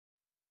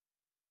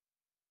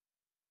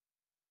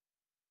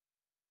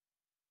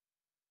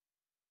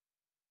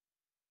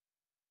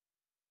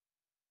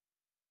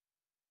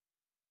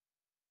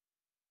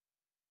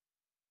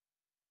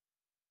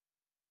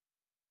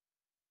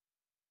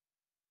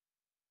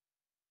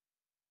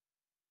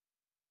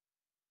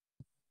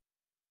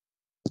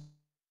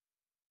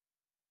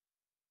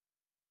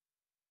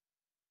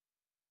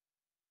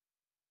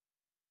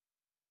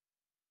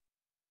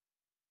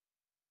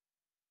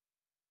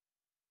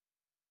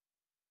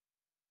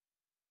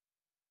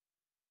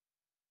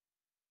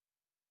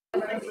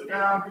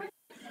down.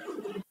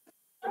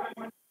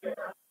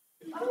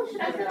 Oh,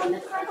 should I sit on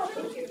this side?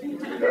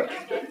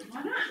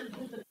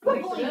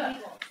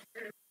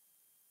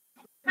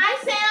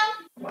 Hi, Sam.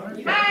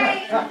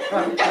 Hi.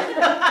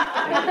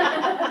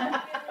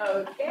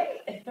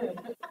 Okay.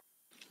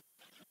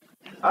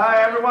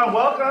 Hi, everyone.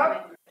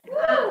 Welcome.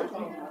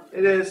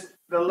 It is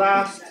the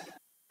last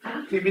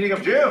team meeting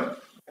of June.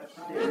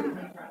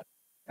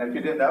 And if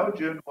you didn't know,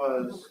 June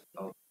was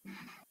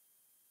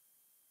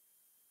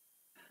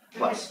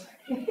plus.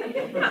 What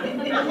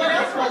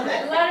else was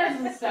it? Letters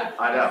and stuff.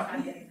 I know.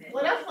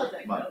 What else was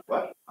it? What?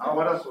 Oh,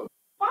 what else was it?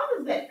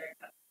 Father's Day.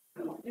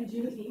 In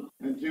Juneteenth.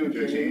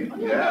 Juneteenth.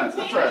 Yeah,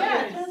 that's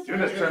right.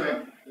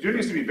 June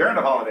used to be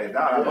Verna holidays.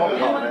 Now I have all the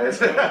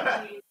holidays.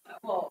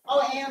 Oh,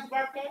 Anne's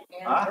birthday.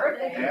 Anne's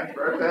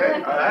birthday.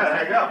 All right,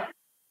 there you go.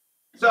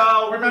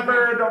 So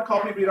remember, don't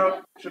call people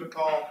you shouldn't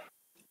call.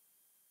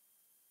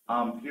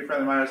 Your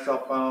friendly minors,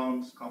 cell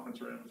phones,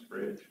 conference rooms,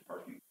 fridge,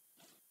 parking.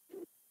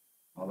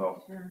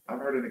 Although I've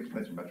heard any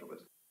complaints from Metro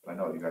List, but I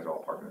know you guys are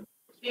all parking.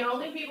 The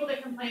only people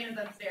that complain is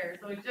upstairs,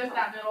 so it's just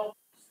that middle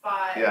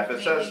spot. Yeah, if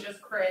it says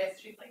just Chris,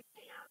 she's like,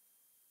 damn.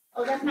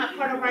 Oh, that's not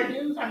part of our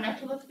dues, our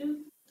Metro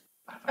dues?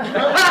 Hey,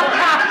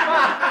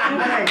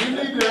 you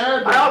need to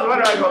add. I was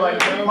wondering, I go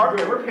like,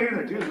 we're paying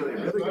their dues, are they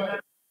really good?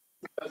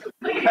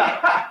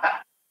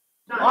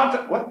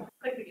 What?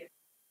 Click again.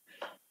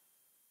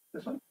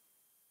 This one?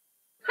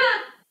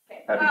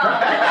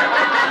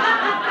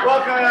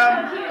 Welcome,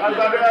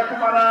 Alexandra,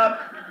 come on up.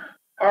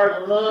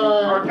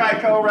 Our guy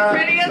co-rep.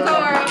 Pretty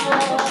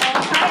adorable.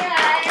 Hi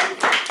guys.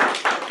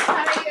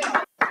 How are you?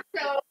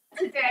 So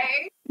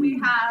today we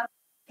have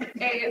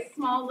a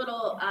small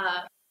little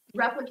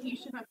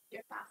replication of the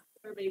gift basket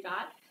everybody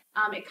got.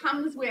 It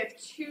comes with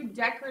 2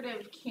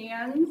 decorative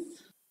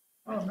cans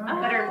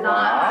that are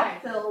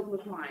not filled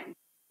with wine.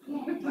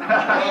 And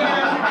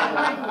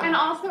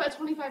also a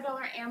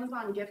 $25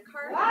 Amazon gift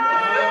card.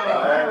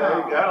 Wow. There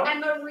you go.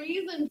 And the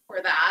reason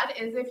for that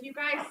is if you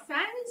guys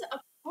send a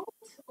quote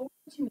over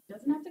to me, it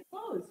doesn't have to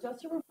close,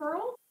 just a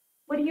referral,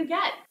 what do you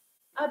get?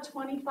 A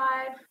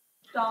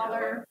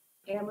 $25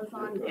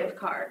 Amazon gift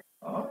card.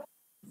 So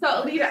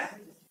Alita,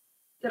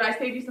 did I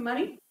save you some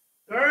money?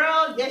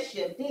 Girl, yes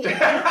you did. Did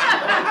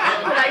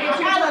I get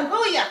you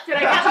Hallelujah. Did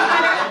I get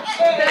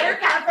you better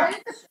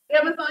coverage?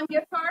 Amazon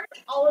gift card?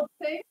 All of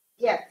the things?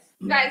 Yes.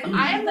 Guys,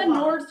 I am the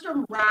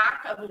Nordstrom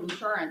rack of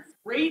insurance.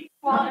 Great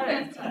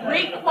quality,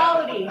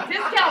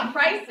 discount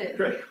prices.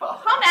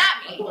 Come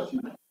at me.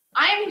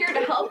 I am here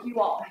to help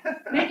you all.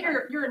 Make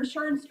your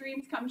insurance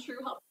dreams come true,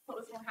 help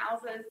close more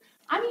houses.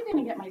 I'm even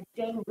gonna get my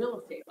dang real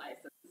estate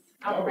license.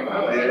 All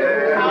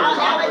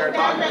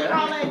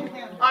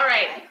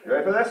right. You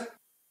ready for this?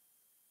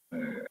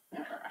 Come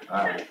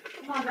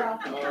on, girl.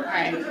 All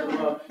right.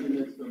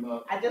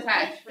 I just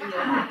pitched for you.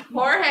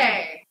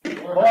 Jorge.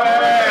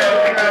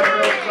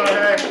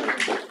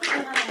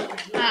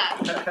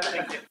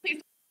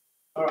 Please.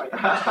 All right.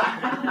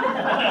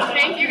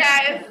 Thank you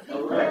guys.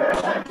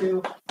 Thank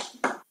you.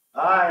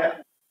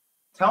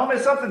 Tell me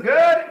something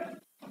good.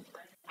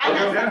 I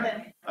got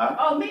something.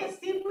 Oh, me and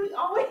Steve, we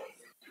always.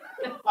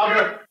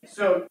 Okay,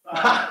 so,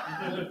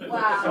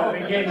 Wow. so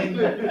again,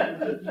 you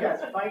guys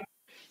fight.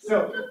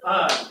 So,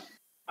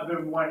 I've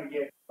been wanting to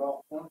get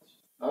golf points.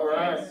 All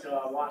right. So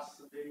I watched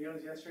some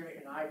videos yesterday,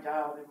 and I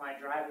dialed in my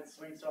drive and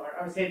swing so hard.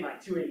 I was hitting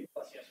like 280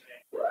 plus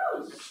yesterday.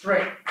 Woo!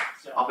 Straight.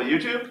 So, Off of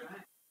YouTube?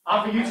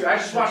 off of YouTube. I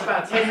just watched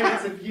about 10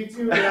 minutes of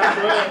YouTube, and I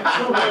was like,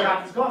 oh my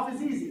God, this golf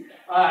is easy. So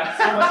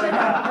much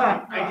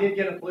I did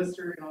get a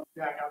blister, and I'll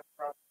be back out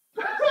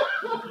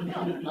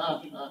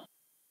the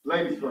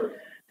Ladies first.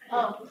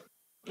 Oh.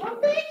 Well,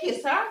 thank you,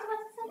 sir. I was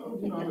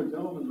about to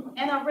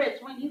say. And Rich,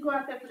 when you go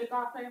out there for the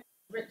golf player,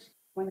 Rich,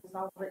 when it's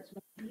all Rich,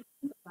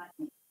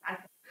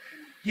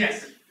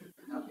 Yes.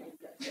 Okay,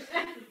 good.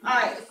 All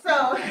right,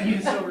 so.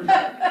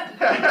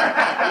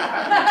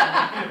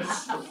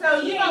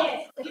 So you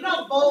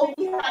know, both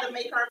we had to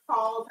make our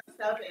calls and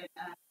stuff, and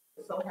I'm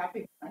so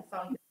happy I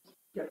saw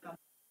your company.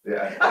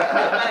 Yeah.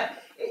 But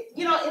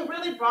it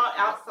really brought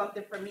out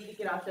something for me to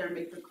get out there and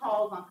make the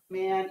calls on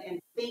command and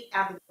think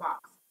out of the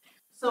box.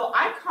 So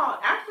I called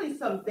actually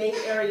some Bay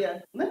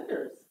Area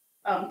lenders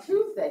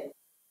Tuesday,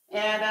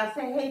 and I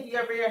say, hey, do you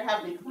ever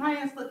have any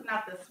clients looking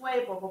out this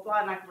way, blah, blah,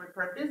 blah, and I can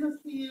refer business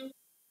to you.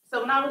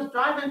 So when I was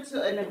driving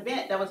to an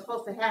event that was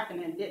supposed to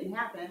happen and didn't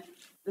happen,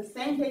 the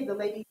same day the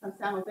lady from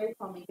San Jose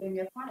called me and gave me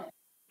a client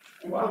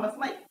in Plymouth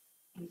Lake.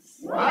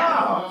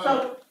 Wow. Yeah.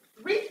 So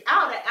reach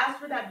out and ask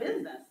for that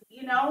business.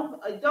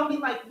 Don't be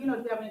like, do you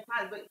have any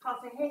clients? But call,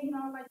 say, hey,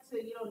 I'd like to,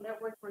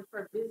 network for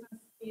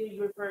business to you.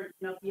 You refer,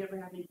 if you ever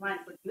have any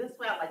clients looking this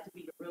way, I'd like to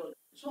be your real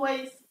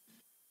choice.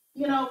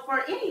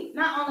 For any,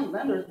 not only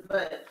lenders,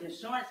 but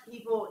insurance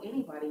people,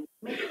 anybody,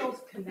 make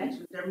those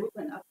connections. They're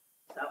moving up.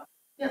 So,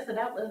 so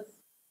that was,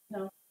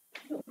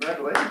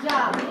 Congratulations. Good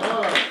job. I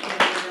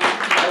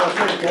was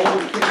pretty bold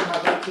with kicking my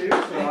butt too,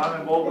 so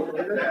I'm involved with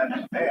it.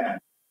 And man,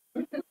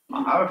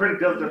 I'm a pretty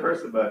diligent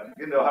person, but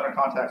getting to 100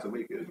 contacts a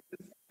week it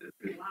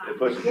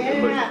pushes.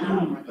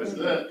 Yeah. It pushes.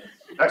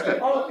 Excellent.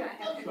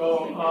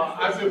 So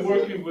I've been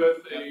working with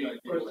a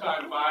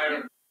first-time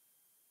buyer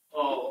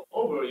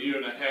over a year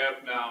and a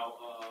half now.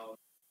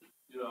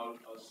 You know,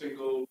 a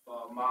single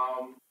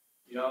mom,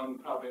 young,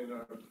 probably in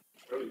her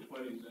early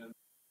 20s, and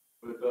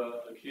with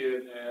a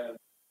kid. And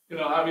you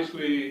know,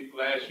 obviously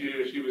last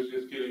year she was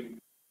just getting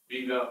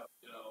beat up.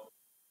 You know,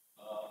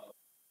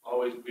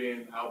 always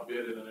being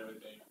outbidded and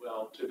everything.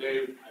 Well,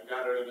 today I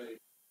got her in a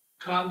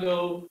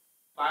condo,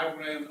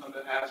 $5,000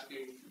 under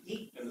asking,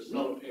 and the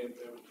seller paying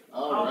for everything.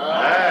 All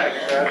right.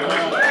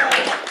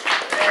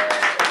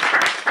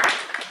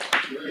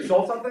 You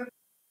sold something?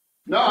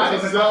 No, I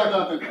didn't sell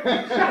nothing.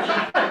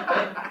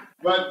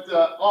 But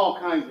all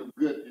kinds of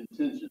good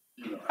intentions,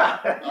 you know.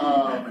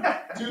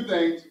 Two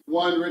things.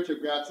 One,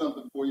 Richard got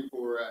something for you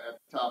for at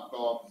the Top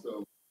Golf,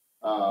 so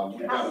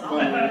we got a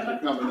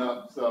fundraiser coming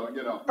up. So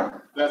you know,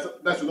 that's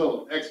a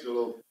little extra,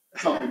 little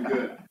something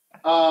good.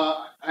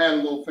 I had a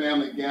little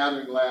family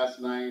gathering last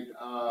night.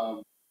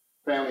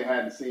 Family I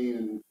hadn't seen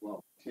in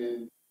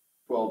 10,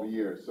 12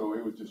 years, so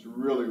it was just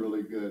really,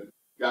 really good.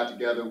 Got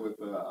together with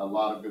a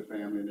lot of good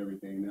family and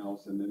everything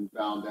else, and then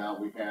found out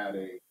we had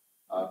a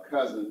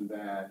cousin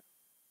that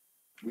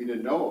we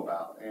didn't know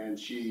about, and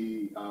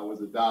she was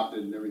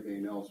adopted and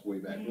everything else way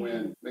back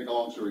when. Make a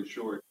long story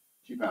short,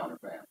 she found her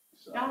family,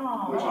 so,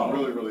 which is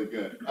really, really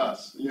good.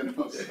 Us, you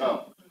know,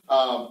 so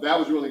that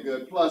was really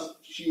good. Plus,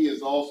 she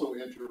is also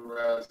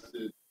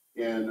interested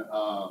in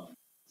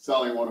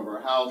selling one of her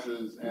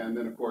houses, and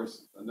then of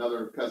course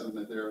another cousin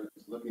that they're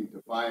looking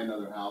to buy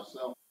another house.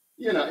 So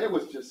you know, it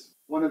was just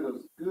one of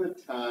those good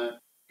time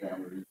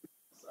family.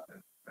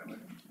 Did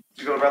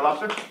you go to Red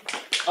Lobster?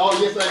 Oh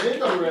yes, I did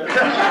go to Red.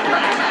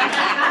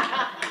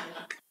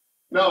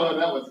 No,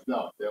 that was.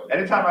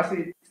 Anytime I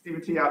see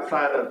Stephen T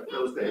outside of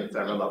real estate, it's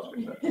at Red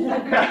Lobster.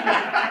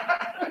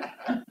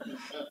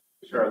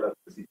 Sure, I love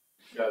to see.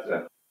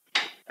 Gotcha.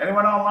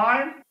 Anyone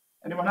online?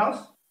 Anyone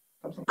else?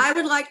 I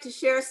would like to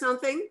share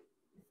something.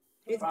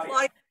 It's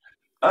Claudia.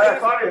 Oh yeah,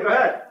 Claudia, go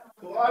ahead.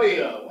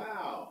 Claudia,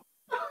 wow.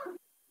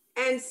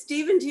 And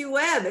Stephen T.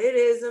 Webb, it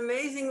is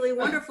amazingly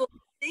wonderful to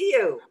see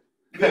you.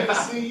 Good to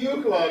see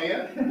you,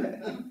 Claudia.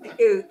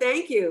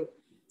 Thank you.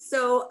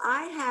 So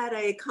I had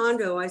a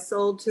condo I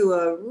sold to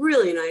a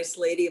really nice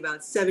lady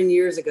about 7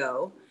 years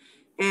ago.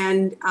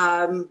 And,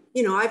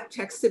 you know, I've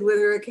texted with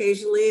her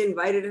occasionally,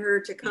 invited her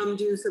to come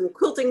do some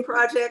quilting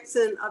projects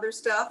and other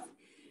stuff.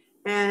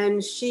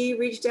 And she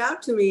reached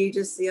out to me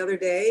just the other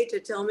day to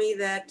tell me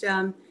that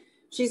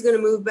she's going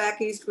to move back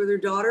east with her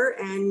daughter,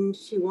 and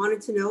she wanted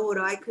to know what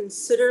I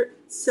consider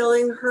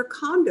selling her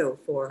condo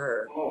for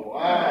her. Oh,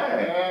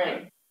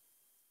 wow.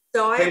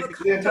 So I have a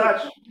Stay in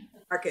touch.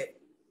 market.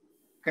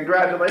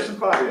 Congratulations,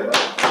 Claudia.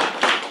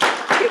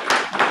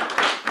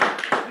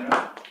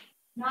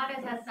 Not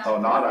as a Oh,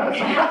 Nada.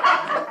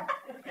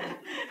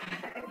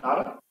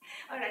 Nada?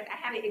 All right, I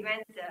have an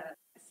event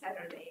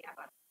Saturday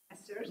about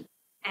Esther's,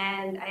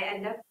 and I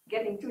end up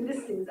getting 2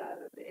 listings out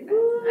of the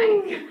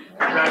event.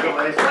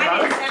 Congratulations.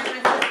 One in San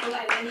Francisco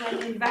and one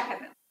in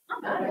Vacaville.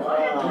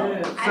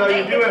 Wow. So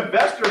you do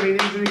investor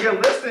meetings and you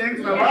get listings,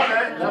 and I love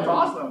it. That's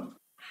awesome.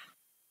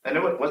 And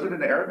was it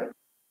in Arabic?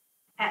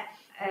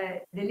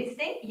 The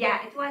listing,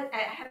 yeah, it was. I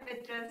have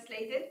it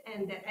translated,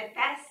 and I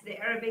passed the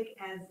Arabic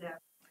as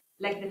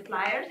like the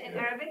flyers in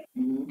Arabic,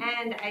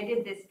 and I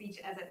did the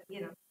speech as a, you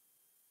know,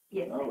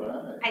 yes, All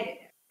right. I did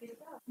it.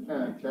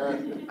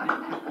 Fantastic.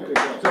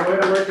 So way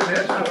to work in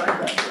this. I like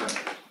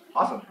that.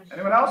 Awesome.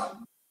 Anyone else?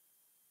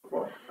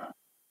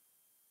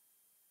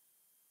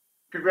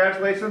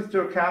 Congratulations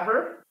to a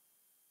capper.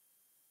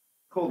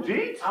 Cool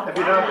Jeet. If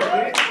you know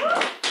Jeet.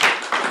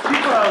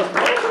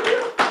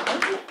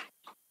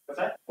 What's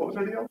that? What was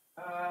her deal?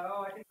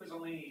 I think it was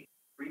only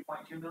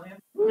 3.2 million.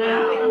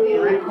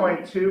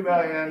 3.2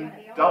 million.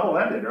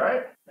 Double-ended,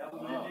 right?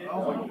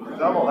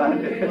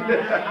 Double-ended.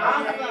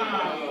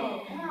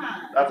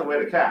 That's a way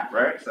to cap,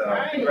 right? So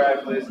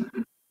congratulations.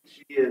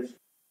 She is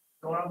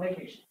Going on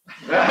vacation.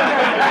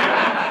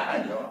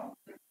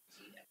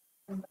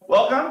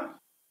 Welcome.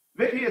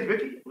 Vicky,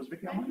 was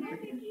Vicky on?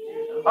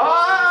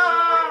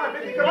 Ah,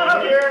 Vicky, come on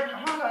up here.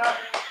 Come on up.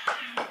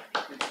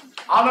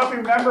 I don't know if you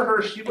remember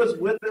her. She was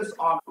with us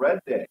on Red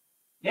Day.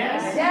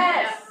 Yes.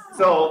 Yes.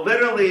 So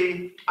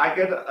literally, I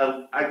get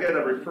a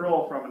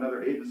referral from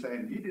another agent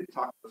saying, you need to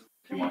talk to us.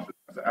 She wants to.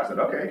 I said,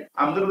 okay.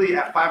 I'm literally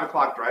at 5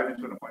 o'clock driving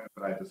to an appointment,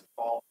 but I just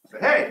called and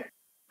said, hey,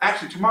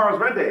 actually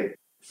tomorrow's Red Day.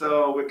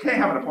 So we can't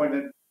have an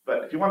appointment,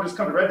 but if you want to just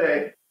come to Red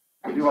Day,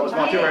 we do all this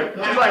volunteer.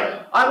 She's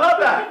like, I love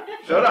that.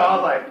 So no, I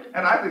was like,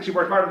 and I think she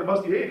worked harder than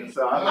most of the agents.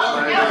 So I'm just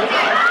like,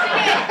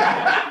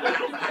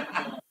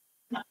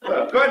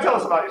 so go ahead and tell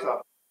us about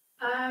yourself.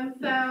 So I'm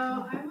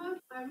a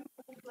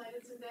flight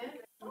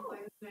attendant. I've been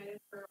flight attendant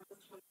for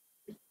almost 20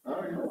 years.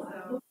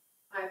 So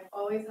I've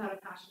always had a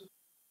passion for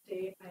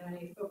state, and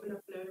I opened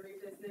up a notary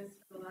business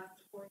for the last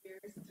 4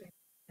 years during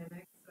the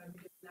pandemic. So I'm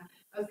doing that.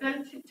 I was kind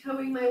of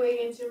tiptoeing my way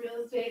into real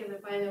estate, and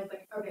then finally I was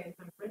like, okay, it's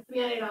time to rip the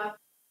Band-Aid off,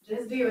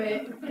 just do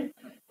it.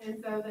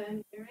 And so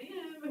then here I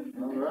am.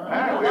 All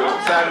right. We're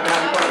excited to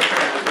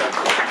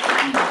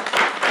have you.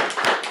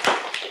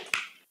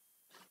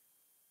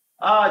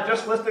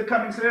 Just listed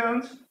coming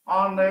soon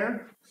on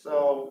there.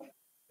 So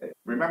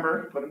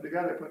remember, put them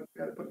together, put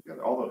them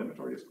together. Although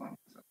inventory is climbing.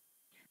 So.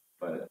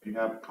 But if you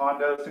have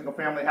condos, single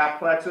family, half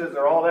plexes,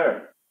 they're all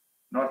there.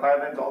 North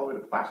Highlands all the way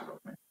to Placerville.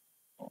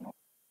 Oh, no.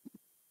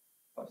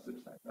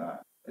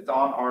 It's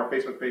on our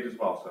Facebook page as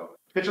well. So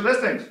picture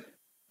listings.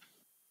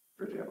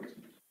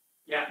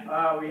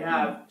 Yeah, we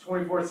have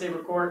 24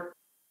 Sabre Court.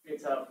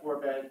 It's a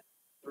 4-bed,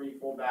 3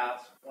 full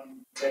baths,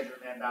 1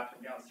 bedroom and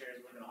bathroom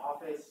downstairs with an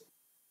office.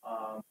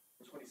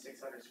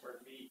 2,600 square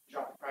feet.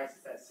 Drop the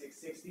prices at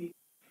 $660.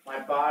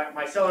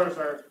 My sellers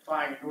are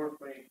buying in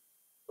Northway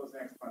close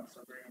next month,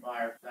 so bring a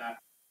buyer for that.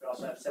 We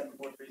also have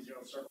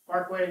 7430 Circle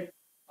Parkway.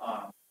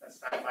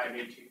 That's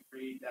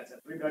 95823. That's a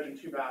 3-bedroom,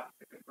 2-bath,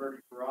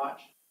 converted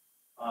garage.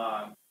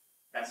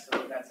 That's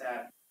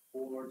at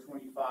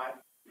 425.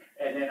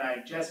 And then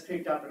I just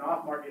picked up an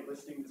off-market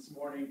listing this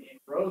morning in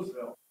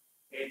Roseville.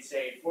 It's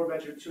a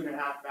 4-bedroom,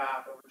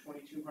 2.5-bath, over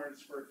 2,200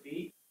 square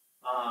feet.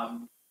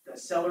 The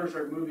sellers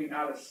are moving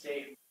out of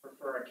state,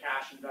 prefer a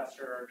cash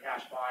investor or a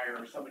cash buyer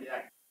or somebody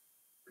that can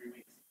 3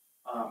 weeks.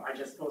 I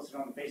just posted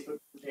on the Facebook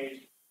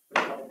page with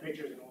a couple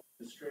pictures and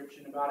a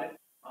description about it.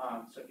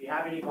 So if you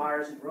have any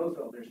buyers in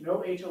Roseville, there's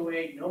no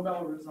HOA, no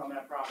Belarus on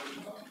that property.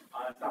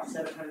 It's about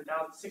 $700,000,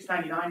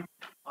 $699.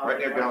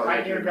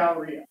 Right near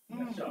Galleria.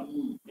 So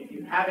if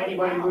you have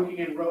anybody looking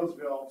in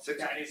Roseville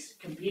that is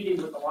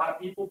competing with a lot of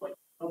people, but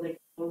they can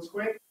close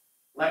quick,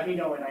 let me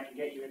know and I can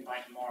get you in by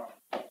tomorrow.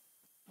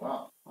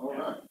 Wow, all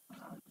right.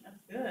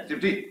 That's good.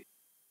 Steve D.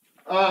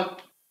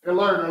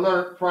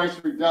 Alert, price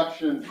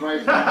reduction.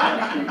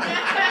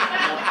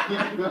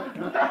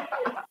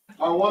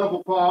 Our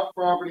wonderful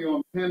property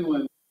on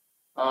Penland,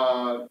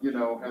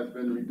 has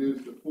been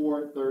reduced to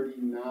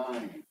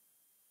 $439.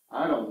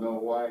 I don't know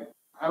why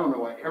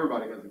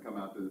everybody hasn't come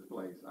out to this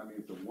place. I mean,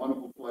 it's a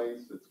wonderful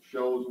place. It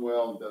shows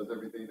well, does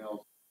everything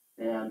else.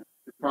 And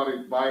it's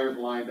probably buyers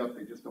lined up,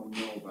 they just don't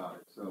know about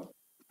it. So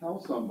tell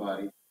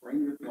somebody,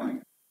 bring your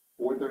client.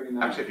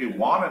 $439. Actually, if you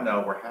want to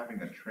know, we're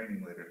having a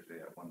training later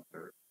today at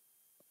 1:30.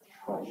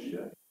 Oh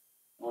shit.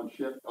 On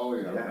shift? Oh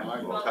yeah.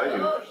 Yeah, we'll tell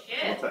you. Oh,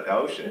 shit.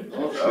 Oh shit.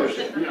 Oh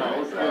shit. We're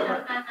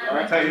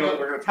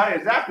going to tell you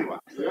exactly why.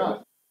 Yeah.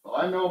 Well,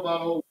 I know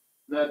about all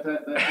that.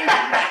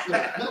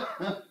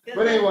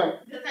 But anyway.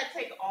 Does that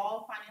take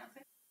all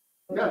financing?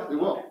 Yes, it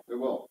will. It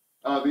will.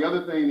 The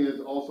other thing is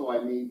also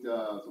I need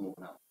some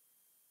open house.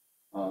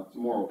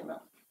 Some more open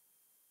house.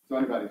 So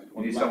anybody's.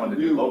 You need someone to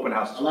do open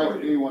houses I like for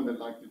you. anyone that'd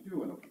like to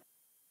do an open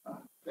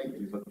house. Thank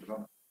you.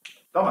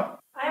 Doma.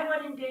 I have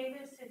one in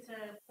Davis. It's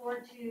a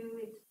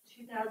 4-2. It's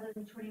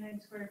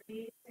 2,029 square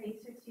feet.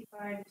 It's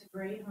 865. It's a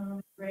great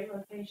home, great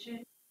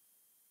location.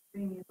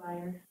 Bring me a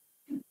buyer.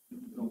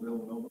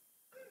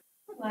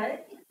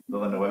 What?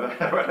 Villanova.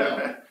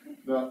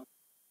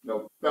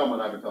 No,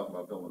 Belmont, I've been talking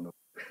about Villanova.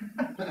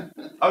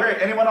 Okay,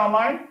 anyone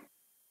online?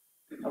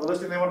 Have a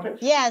listing they want to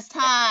pitch? Yes,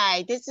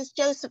 hi, this is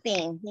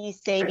Josephine Hey,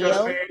 Eusebio.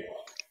 Josephine.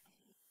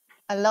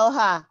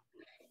 Aloha.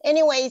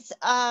 Anyways,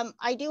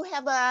 I do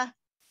have a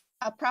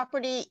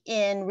property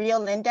in Rio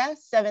Linda,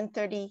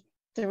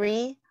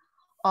 733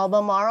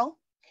 Albemarle.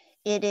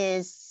 It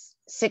is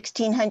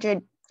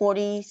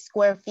 1,640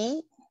 square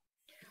feet.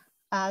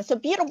 It's a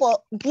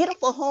beautiful,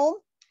 beautiful home.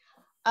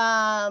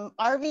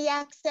 RV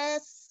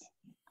access.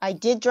 I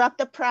did drop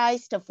the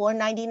price to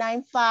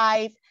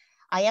 $499.5.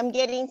 I am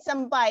getting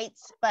some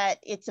bites, but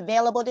it's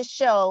available to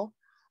show.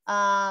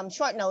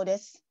 Short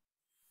notice.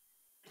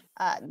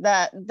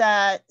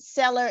 The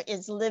seller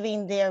is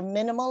living there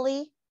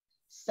minimally,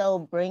 so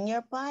bring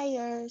your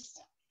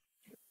buyers.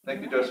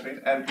 Thank you,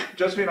 Josephine. And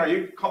Josephine, are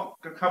you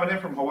coming in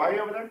from Hawaii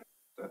over there?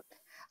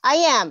 I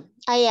am.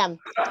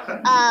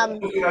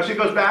 She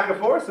goes back and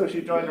forth, so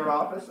she joined her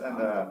office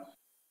and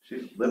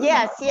she's living.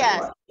 Yes.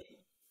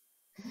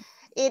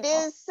 It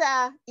is.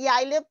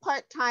 I live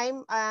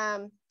part-time.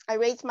 I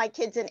raise my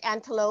kids in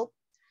Antelope.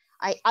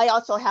 I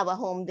also have a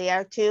home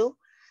there too,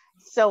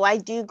 so I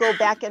do go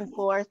back and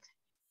forth.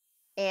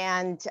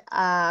 And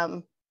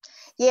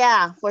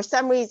for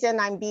some reason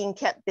I'm being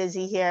kept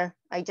busy here.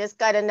 I just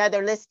got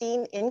another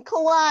listing in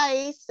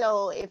Kauai,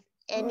 so if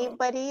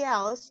anybody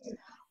else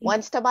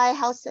wants to buy a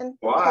house in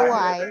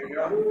Hawaii. There you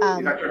go.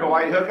 You got your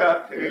Hawaii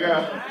hookup. Here you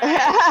go.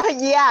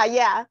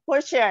 yeah,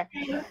 for sure.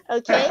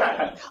 Okay.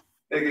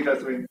 Thank you,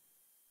 Josephine.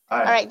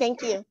 All right,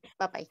 thank you.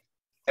 Bye-bye.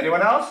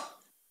 Anyone else?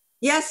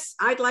 Yes,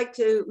 I'd like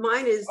to.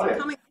 Mine is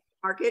coming to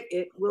market.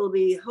 It will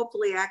be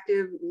hopefully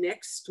active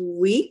next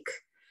week.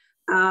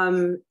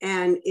 And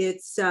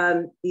it's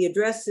the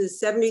address is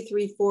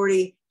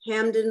 7340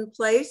 Hamden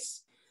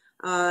Place.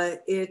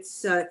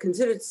 It's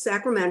considered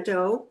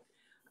Sacramento.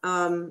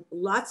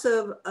 Lots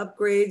of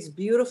upgrades,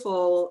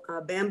 beautiful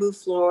bamboo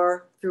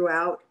floor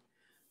throughout.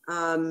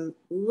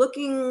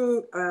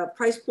 Looking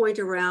price point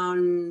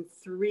around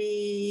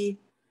 380,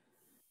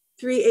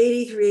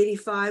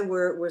 385.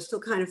 We're still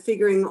kind of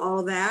figuring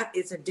all that.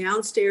 It's a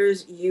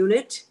downstairs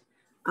unit.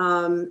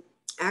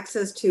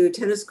 Access to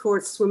tennis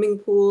courts, swimming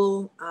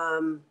pool,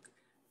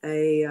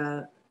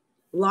 a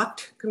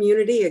locked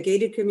community, a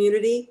gated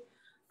community.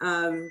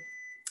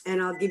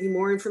 and I'll give you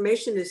more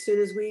information as soon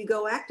as we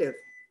go active.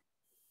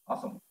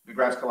 Awesome.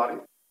 Congrats, Kaladi.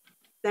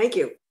 Thank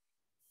you.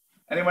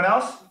 Anyone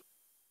else?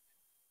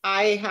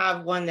 I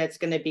have one that's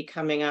going to be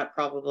coming up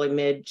probably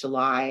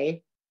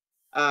mid-July.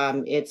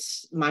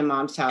 It's my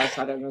mom's house.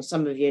 I don't know,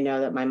 some of you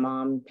know that my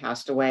mom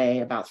passed away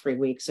about 3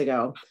 weeks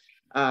ago.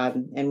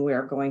 And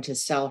we're going to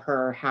sell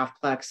her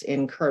halfplex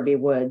in Kirby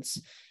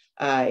Woods.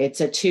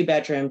 It's a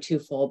 2-bedroom, 2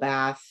 full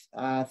bath,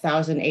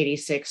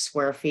 1,086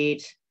 square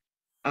feet.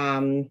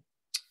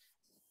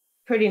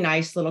 Pretty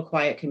nice little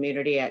quiet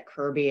community at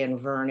Kirby and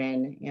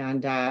Vernon.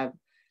 And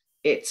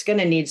it's going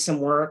to need some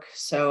work.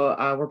 So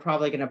we're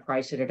probably going to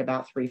price it at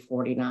about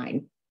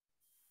 $349.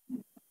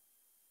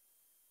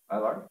 Hi,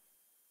 Laura.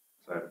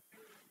 So,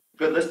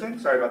 good listening.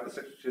 Sorry about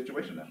the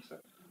situation now. So,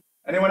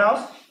 anyone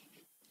else?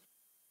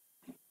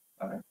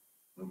 Okay.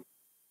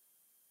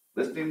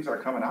 Listings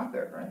are coming out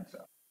there, right? So,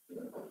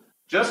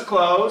 just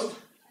closed.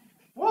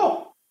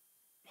 Whoa.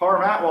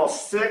 Parham Atwell,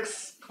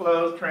 6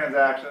 closed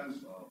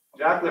transactions.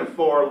 Jacqueline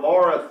 4,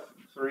 Laura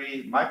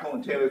 3, Michael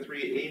and Taylor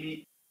 3,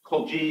 Amy,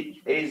 Colgi,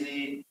 AZ,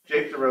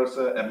 Jake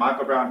DeRosa, and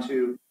Michael Brown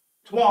 2.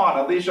 Tuan,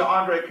 Alicia,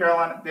 Andre,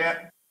 Caroline,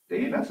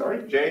 Dana,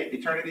 sorry, Jay,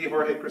 Eternity,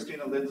 Jorge,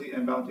 Christina, Lindsay,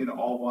 and Valentina,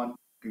 all won.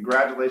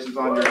 Congratulations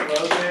on your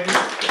closing.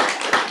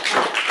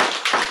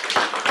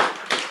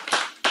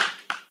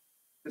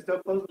 Is still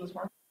closing this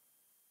market?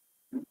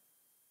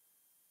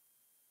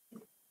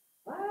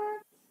 What?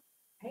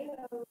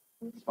 Hello.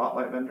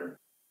 Spotlight vendor.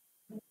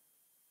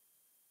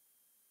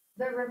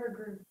 The River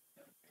Group.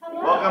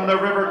 Welcome to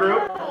River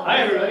Group. Hi,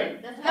 everybody.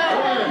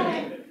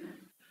 Hi.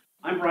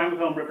 I'm Brian with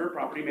Home River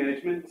Property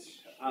Management.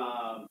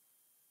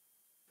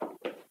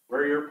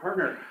 We're your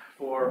partner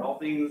for all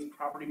things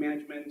property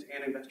management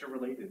and investor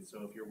related.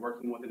 So if you're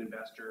working with an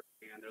investor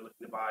and they're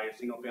looking to buy a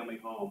single family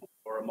home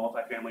or a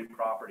multifamily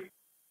property,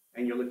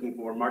 and you're looking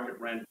for market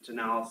rent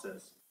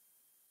analysis,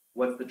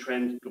 what's the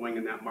trend going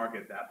in that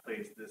market, that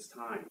place, this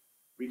time?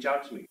 Reach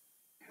out to me.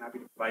 Happy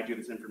to provide you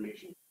this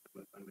information.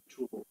 I'm a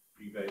tool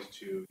for you guys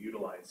to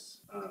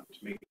utilize to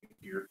make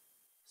your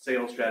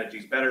sales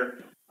strategies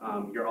better,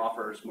 your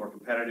offers more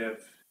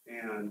competitive,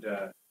 and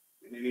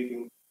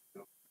anything,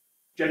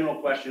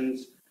 general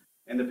questions.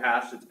 In the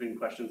past, it's been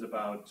questions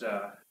about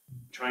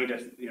trying to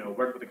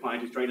work with a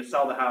client who's trying to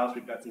sell the house.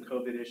 We've got some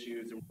COVID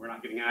issues and we're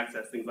not getting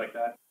access, things like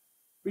that.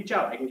 Reach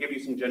out. I can give you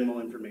some general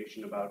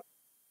information about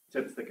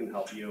tips that can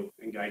help you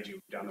and guide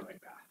you down the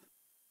right path.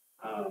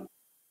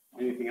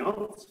 Anything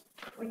else?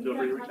 Feel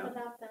free to reach out.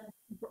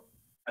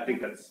 I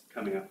think that's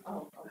coming up.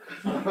 Oh,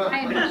 All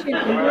right.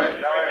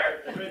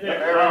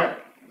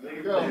 There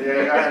you go.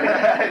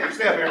 Yeah, you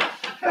stay up here.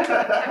 I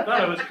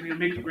thought I was going to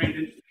make the grand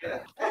interesting.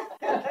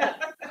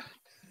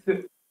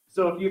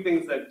 So a few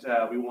things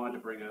that we wanted to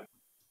bring up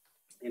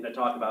and to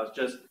talk about is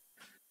just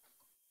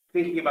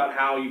thinking about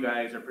how you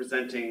guys are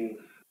presenting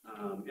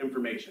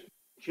information,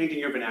 changing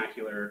your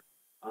vernacular,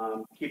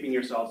 keeping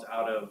yourselves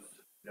out of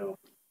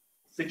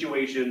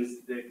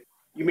situations that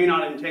you may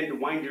not intend to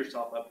wind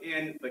yourself up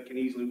in, but can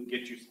easily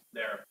get you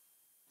there.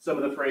 Some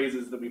of the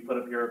phrases that we put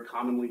up here are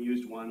commonly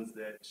used ones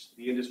that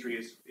the industry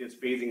is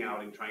phasing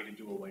out and trying to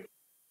do away with.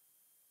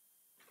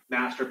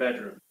 Master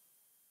bedroom.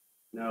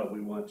 No, we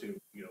want to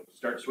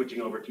start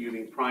switching over to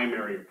using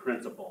primary or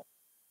principal.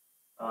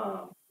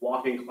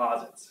 Walk-in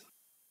closets.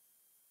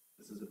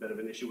 This is a bit of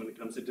an issue when it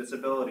comes to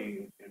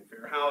disability and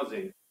fair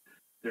housing.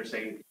 They're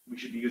saying we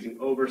should be using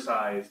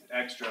oversized,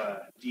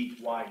 extra, deep,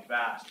 wide,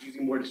 vast,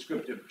 using more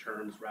descriptive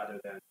terms rather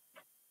than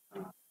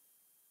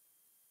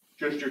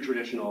just your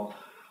traditional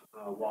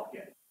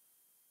walk-in.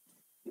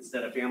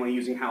 Instead of family,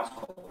 using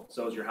household.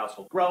 So is your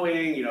household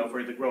growing,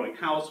 for the growing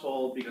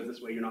household, because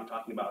this way you're not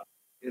talking about,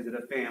 is it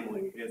a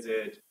family? Is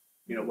it,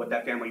 what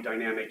that family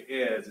dynamic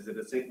is? Is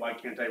it why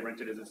can't I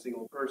rent it as a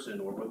single person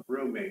or with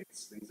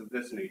roommates, things of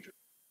this nature?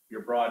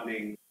 You're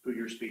broadening who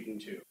you're speaking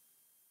to.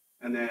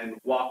 And then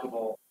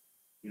walkable,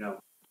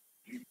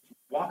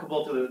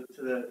 walkable to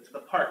the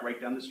park right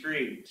down the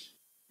street.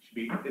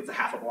 It's a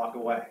half a block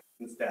away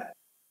instead.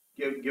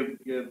 Give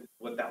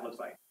what that looks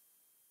like.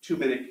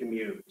 2-minute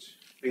commute,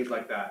 things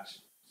like that,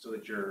 so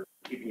that you're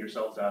keeping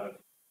yourselves out of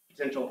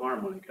potential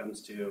harm when it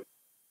comes to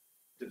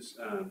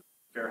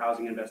fair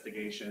housing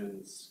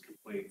investigations,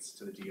 complaints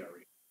to the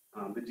DRE.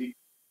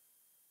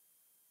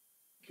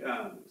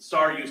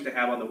 SAR used to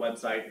have on the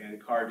website,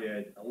 and CAR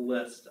did, a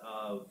list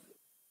of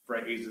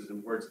phrases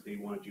and words that they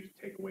wanted you to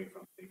take away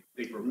from.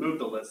 They've removed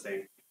the list,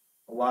 saying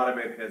a lot of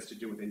it has to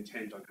do with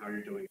intent on how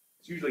you're doing it.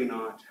 It's usually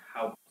not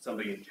how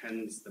somebody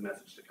intends the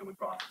message to come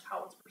across, it's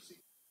how it's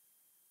perceived.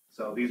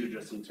 So these are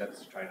just some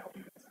tips to try to help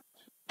you guys out.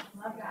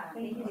 Love that.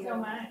 Thank you so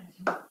much.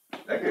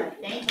 Thank you.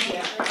 Thank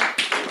you.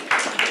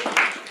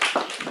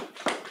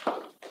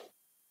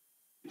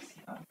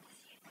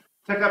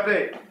 Tech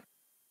update.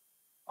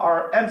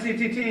 Our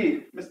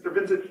MCTT, Mr.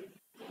 Vincent.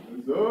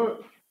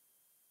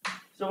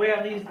 So we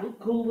have these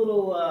cool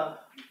little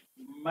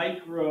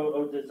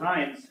micro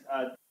designs.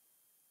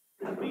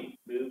 Can we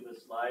move the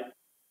slide?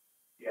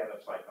 Yeah,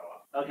 that slide fell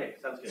off. Okay,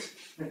 sounds good.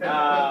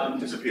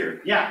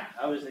 Disappeared. Yeah,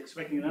 I was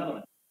expecting another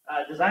one.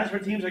 Designs for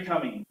teams are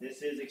coming.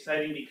 This is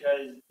exciting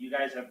because you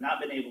guys have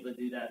not been able to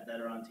do that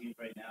are on teams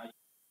right now.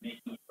 You're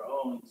making your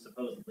own,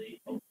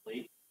 supposedly,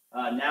 hopefully.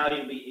 Now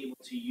you'll be able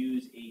to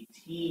use a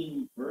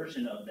team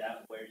version of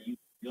that where you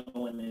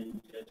go in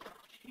and just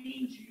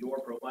change your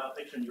profile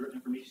picture and your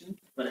information,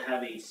 but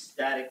have a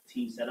static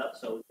team setup.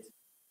 So it's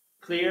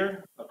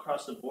clear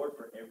across the board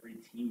for every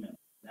team member.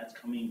 That's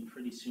coming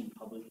pretty soon,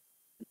 probably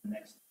in the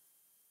next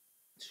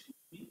 2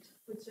 weeks.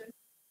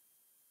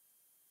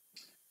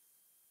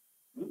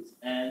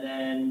 And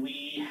then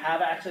we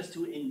have access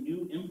to a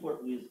new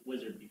import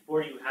wizard.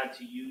 Before you had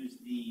to use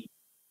the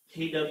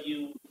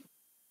KW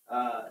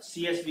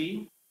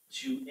CSV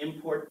to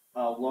import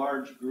a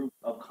large group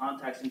of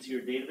contacts into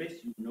your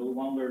database. You no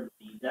longer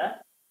need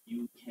that.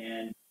 You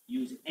can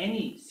use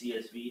any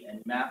CSV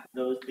and map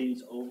those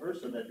things over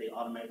so that they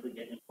automatically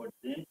get imported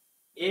in.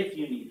 If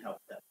you need help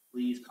with that,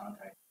 please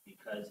contact me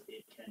because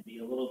it can be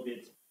a little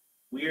bit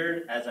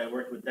weird, as I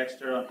worked with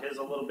Dexter on his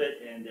a little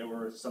bit, and there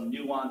were some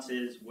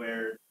nuances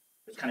where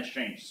it's kind of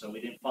strange, so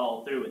we didn't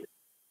follow through with it.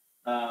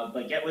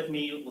 But get with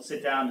me, we'll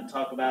sit down and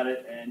talk about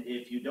it, and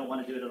if you don't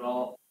want to do it at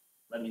all,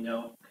 let me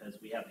know, because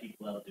we have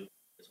people that'll do it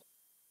as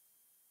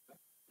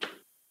well.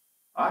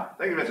 All right,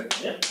 thank you, Vincent.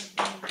 Yep.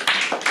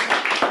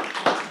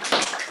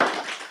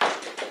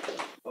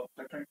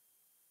 Welcome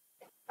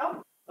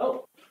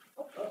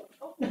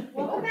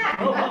back.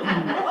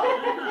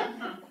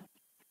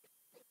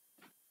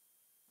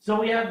 So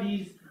we have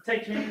these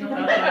tech training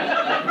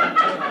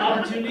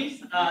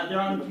opportunities. They're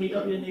on KW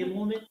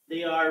enablement.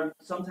 They are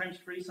sometimes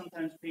free,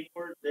 sometimes paid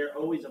for. They're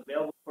always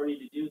available for you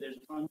to do. There's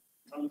tons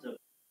of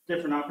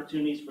different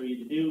opportunities for you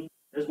to do.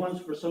 There's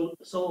ones for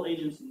sole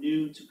agents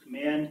new to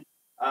command.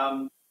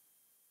 Come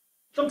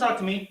talk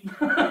to me.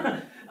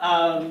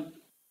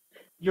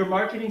 Your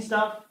marketing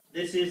stuff,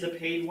 this is a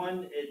paid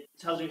one. It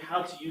tells you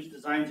how to use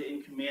designs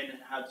in command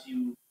and how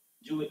to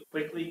do it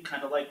quickly,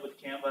 kind of like with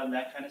Canva and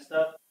that kind of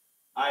stuff.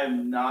 I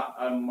am not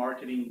a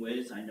marketing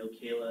whiz. I know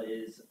Kayla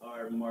is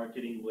our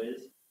marketing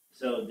whiz.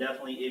 So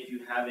definitely, if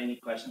you have any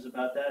questions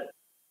about that,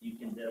 you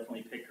can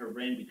definitely pick her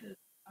brain because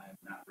I'm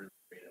not really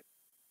great at it.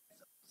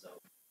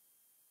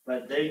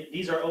 But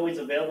these are always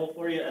available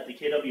for you at the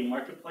KW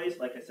Marketplace.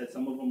 Like I said,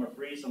 some of them are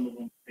free, some of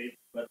them are paid,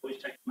 but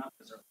always check them out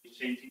because they're always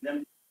changing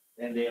them,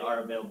 and they are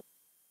available.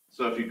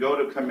 So if you go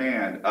to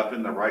command, up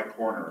in the right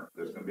corner,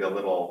 there's going to be a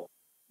little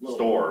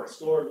store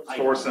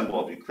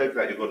symbol. If you click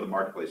that, you go to the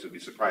marketplace. You'll be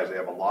surprised. They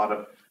have a lot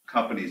of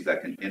companies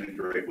that can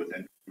integrate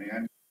within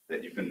command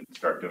that you can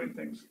start doing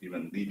things,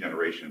 even lead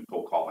generation,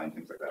 cold calling,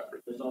 things like that.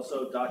 There's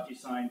also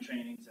DocuSign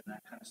trainings and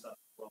that kind of stuff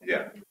as well.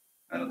 Yeah,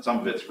 and some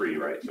of it's free,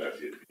 right? So if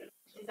you,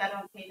 Is that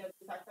on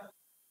KW.com?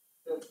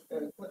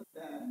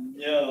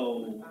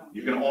 No.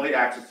 You can only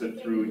access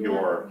it through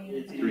your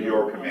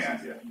command.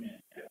 Yeah.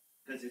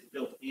 Because it's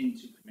built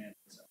into command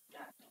itself.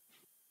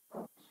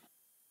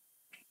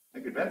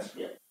 Thank you, Vince.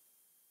 Yeah.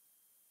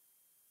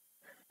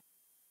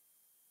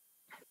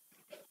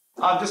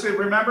 Just so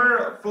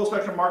remember, full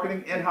spectrum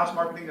marketing, in-house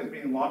marketing is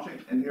being launched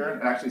in here,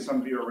 and actually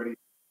some of you already.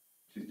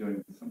 She's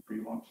doing some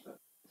pre-launch stuff.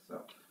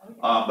 So,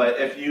 but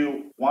if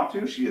you want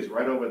to, she is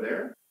right over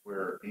there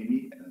where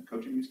Amy and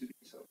coaching used to be.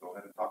 So go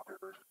ahead and talk to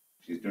her.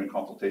 She's doing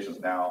consultations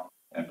now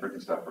and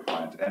printing stuff for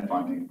clients and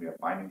binding. We have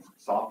bindings,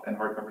 soft and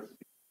hard covers.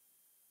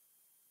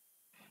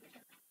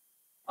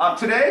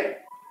 Today,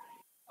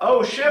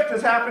 shift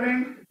is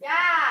happening.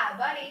 Yeah,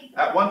 buddy.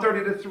 At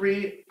 1:30 to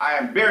 3. I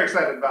am very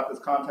excited about this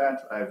content.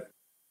 I've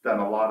done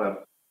a lot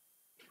of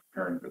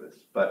preparing for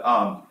this. But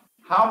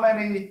how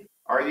many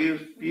are you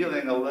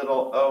feeling a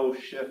little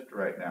shift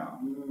right now?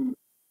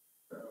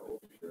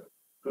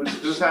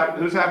 Who's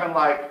having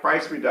like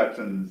price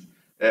reductions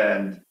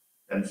and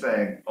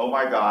saying, oh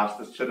my gosh,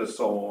 this should have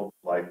sold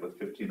like with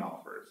 15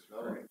 offers.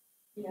 Right?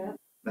 Yeah.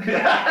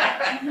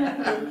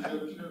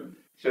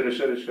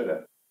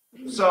 Shoulda.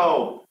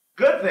 So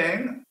good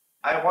thing.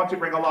 I want to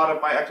bring a lot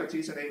of my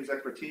expertise and Amy's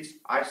expertise.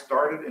 I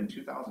started in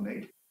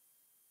 2008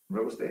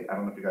 real estate. I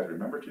don't know if you guys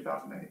remember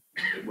 2008.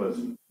 It was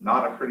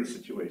not a pretty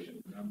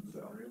situation.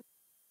 So,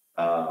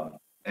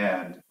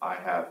 and I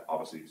have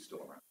obviously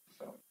still around.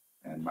 So,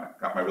 and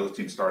got my real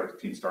estate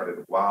team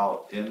started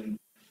while in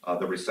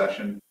the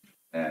recession,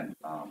 and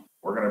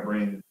we're going to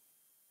bring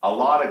a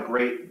lot of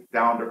great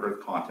down-to-earth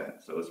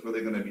content. So it's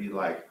really going to be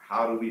like,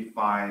 how do we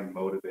find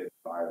motivated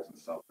buyers and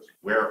sellers?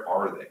 Where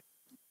are they?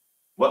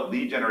 What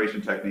lead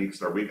generation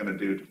techniques are we going to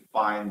do to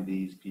find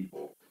these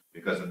people?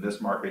 Because in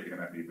this market, you're going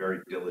to have to be very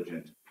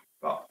diligent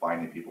about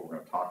finding people. We're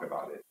going to talk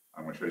about it.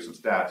 I'm going to show you some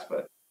stats,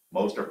 but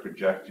most are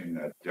projecting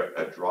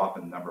a drop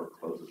in number of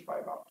closes by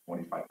about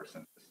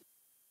 25%.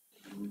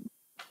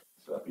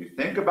 So if you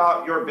think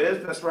about your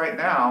business right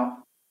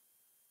now,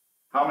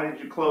 how many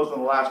did you close in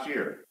the last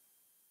year?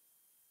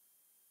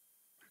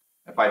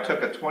 If I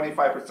took a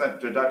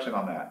 25% reduction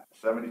on that,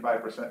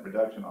 75%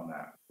 reduction on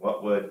that,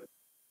 what would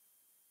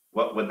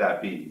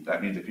that be?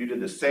 That means if you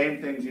did the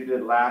same things you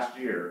did last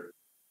year,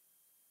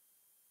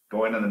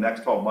 going in the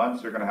next 12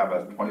 months, you're going to have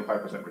a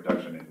 25%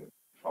 reduction in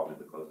probably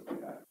the closes you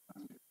had last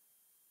year.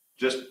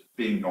 Just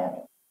being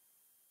normal.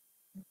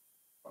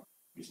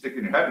 You stick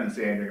your head in the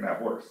sand, you're gonna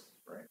have worse,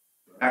 right?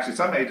 Actually,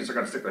 some agents are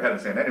gonna stick their head in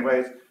the sand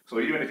anyways. So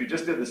even if you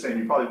just did the same,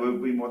 you probably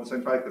would be more the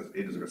same fight because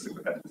agents are gonna stick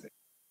their head in the sand.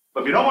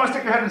 But if you don't want to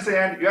stick your head in the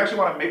sand, if you actually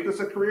want to make this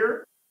a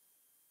career,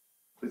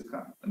 please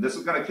come. And this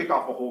is going to kick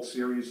off a whole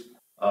series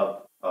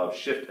of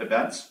shift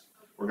events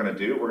we're going to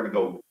do. We're going to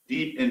go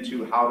deep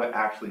into how to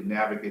actually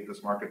navigate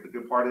this market. The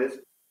good part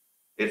is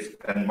it's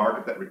a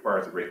market that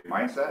requires a great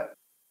mindset.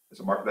 It's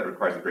a market that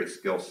requires a great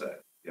skill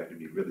set. You have to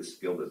be really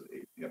skilled as an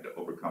agent. You have to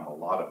overcome a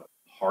lot of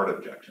hard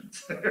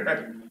objections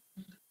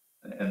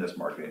in this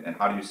market. And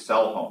how do you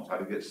sell homes? How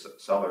do you get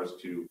sellers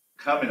to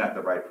come in at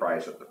the right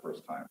price at the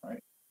first time, right?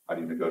 How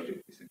do you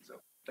negotiate these things? So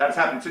that's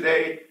happening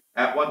today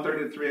at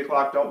 1:30 to 3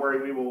 o'clock. Don't worry,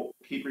 we will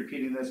keep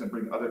repeating this and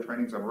bring other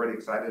trainings. I'm already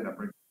excited. I'm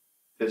bringing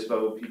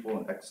FISBO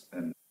people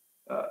and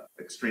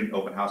extreme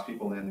open house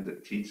people in to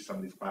teach some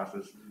of these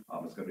classes.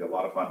 It's going to be a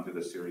lot of fun through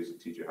this series to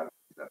teach you how to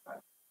do that.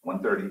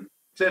 1:30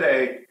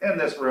 today in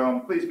this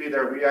room. Please be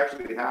there. We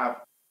actually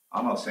have, I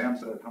don't know, Sam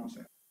said, how much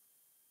Sam?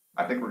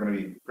 I think we're going to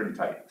be pretty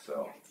tight.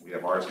 So we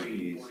have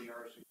RSVPs.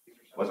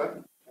 What's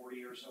that?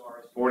 40 or so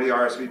RSVPs. 40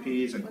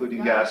 RSVPs,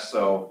 including guests.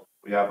 So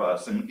we have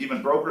some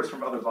even brokers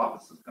from other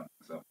offices coming.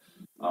 So,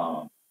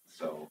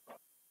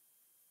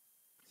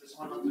 Is this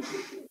one on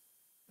Zoom?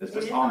 is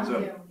this on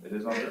Zoom? It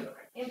is on Zoom.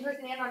 In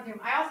person and on Zoom.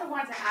 I also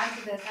wanted to add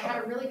to this. I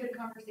had a really good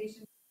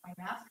conversation with my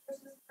master's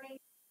this morning,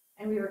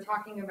 and we were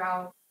talking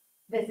about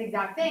this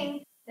exact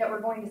thing, that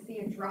we're going to see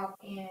a drop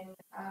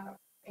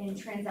in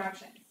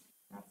transactions.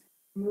 That's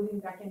moving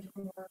back into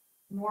a more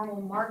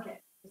normal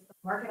market. It's the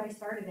market I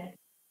started in.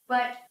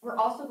 But we're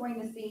also going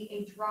to see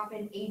a drop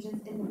in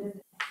agents in the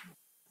business.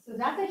 So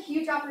that's a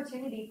huge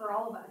opportunity for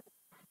all of us.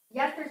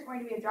 Yes, there's going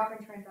to be a drop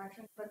in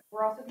transactions, but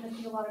we're also going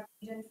to see a lot of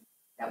agents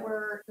that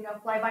were,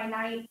 fly by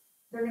night.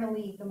 They're going to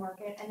leave the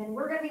market, and then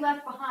we're going to be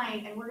left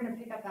behind, and we're going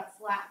to pick up that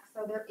slack.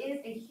 So there is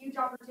a huge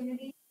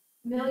opportunity.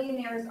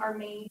 Millionaires are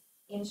made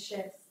in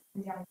shifts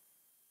and down.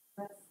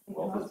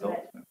 Wealth is built.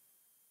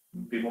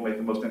 People make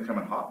the most income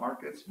in hot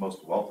markets.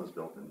 Most wealth is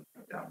built in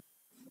down.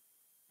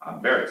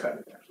 I'm very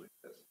excited actually.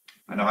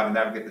 I know how to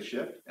navigate the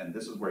shift, and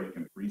this is where you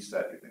can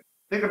reset everything.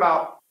 Think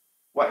about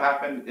what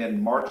happened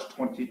in March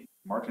and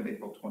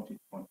April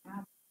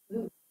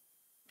 2020.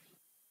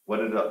 What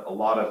did a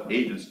lot of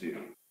agents do?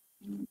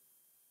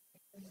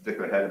 Stick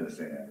their head in the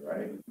sand,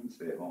 right? And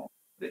stay at home.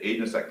 The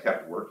agents that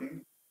kept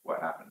working, what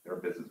happened? Their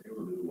business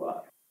blew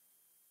up,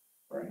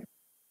 right?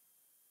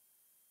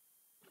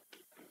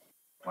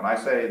 When I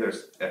say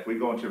if we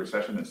go into a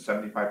recession and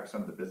 75%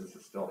 of the business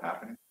is still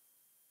happening,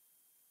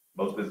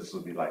 most businesses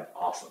would be like,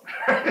 awesome.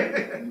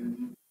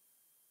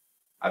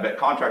 I bet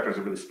contractors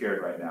are really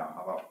scared right now.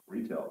 How about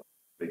retail,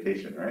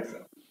 vacation, right?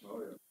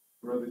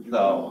 We're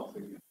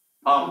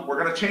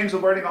going to change the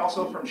wording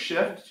also from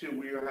shift to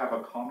we have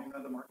a calming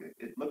of the market.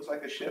 It looks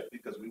like a shift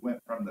because we went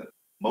from the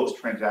most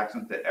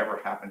transactions that ever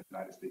happened in the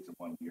United States in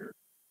 1 year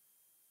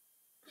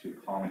to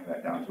calming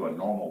that down to a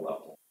normal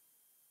level.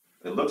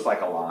 It looks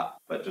like a lot,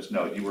 but just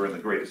know you were in the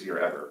greatest year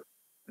ever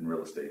in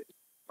real estate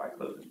by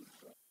closing.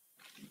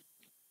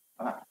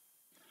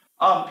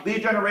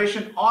 Lead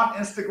generation on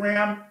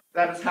Instagram.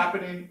 That is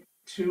happening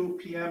 2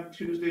 p.m.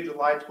 Tuesday,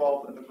 July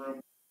 12th in the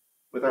room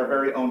with our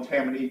very own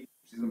Tammany.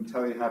 She's going to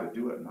tell you how to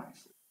do it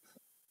nicely.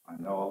 I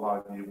know a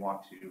lot of you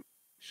want to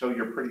show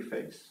your pretty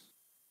face.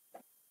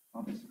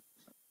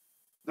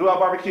 Luau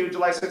Barbecue,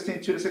 July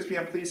 16th, 2 to 6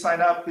 p.m. Please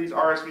sign up. Please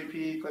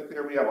RSVP. Click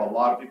there. We have a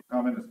lot of people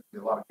coming. There's going to be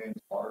a lot of games,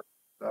 water,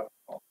 stuff,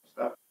 all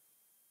stuff.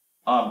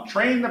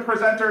 Train the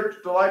presenter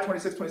July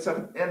 26th,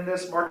 27th in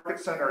this market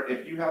center.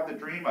 If you have the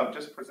dream of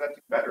just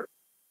presenting better,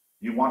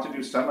 you want to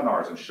do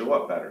seminars and show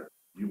up better.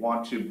 You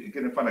want to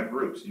get in front of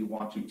groups. You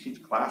want to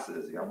teach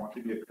classes. I want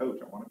to be a coach.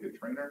 I want to be a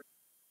trainer.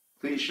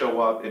 Please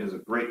show up. It is a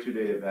great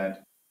 2-day event,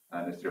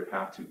 and it's your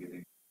path to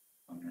getting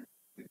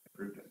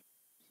approved.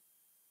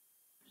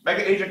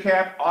 Mega Agent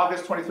Camp,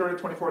 August 23rd and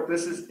 24th.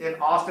 This is in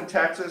Austin,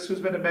 Texas. Who's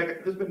been to Mega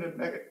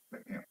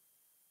Camp?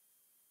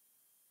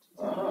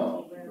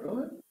 Oh,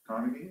 really?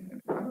 Carnegie?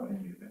 I know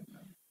you've been.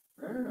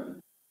 Yeah.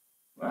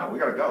 Wow, we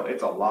gotta go.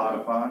 It's a lot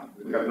of fun.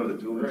 We gotta go to the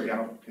Julian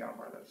piano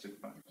bar. That's super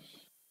fun.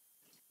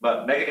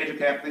 But Mega Agent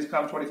Camp, please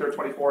come 23rd,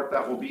 24th.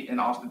 That will be in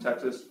Austin,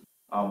 Texas.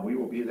 We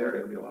will be there.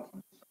 It'll be a lot of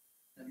fun.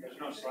 And there's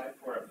no slide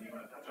for it if you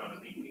want to touch on a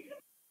weekend.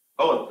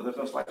 Oh, there's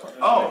no slide for it.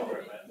 Oh,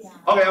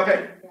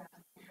 okay.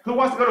 Who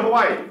wants to go to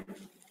Hawaii?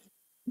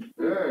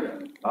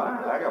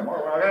 I got more.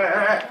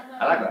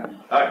 I like that.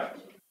 All right.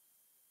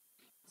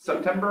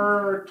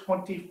 September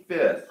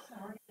 25th.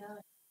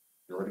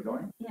 You're already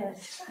going?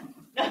 Yes.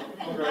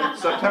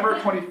 September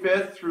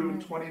 25th through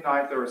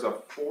 29th, there is a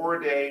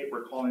 4-day,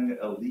 we're calling it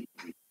Elite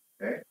Week,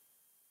 okay?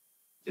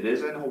 It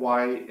is in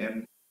Hawaii,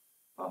 in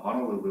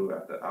Honolulu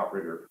at the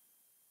Outrigger.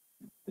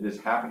 It is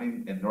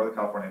happening in Northern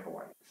California and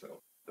Hawaii, so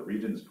the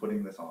region is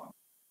putting this on.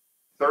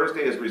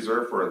 Thursday is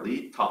reserved for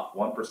elite, top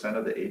 1%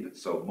 of the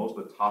agents, so most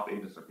of the top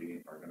agents are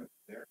going to be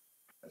there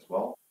as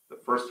well. The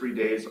first 3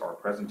 days are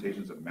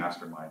presentations of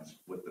masterminds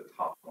with the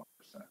top 1%.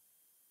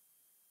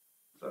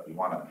 So if you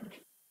want to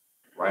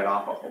write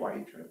off a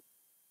Hawaii trip,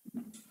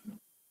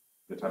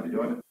 good time to be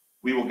doing it.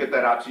 We will get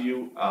that out to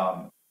you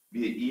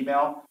via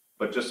email.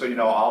 But just so you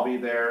know, I'll be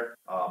there.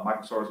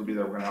 Michael Soares will be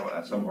there. We're going to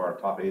have some of our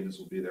top agents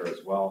will be there as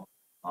well.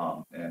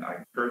 And I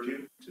encourage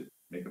you to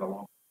make it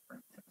along.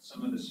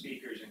 Some of the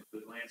speakers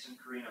include Lance and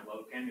Karina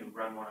Loken, who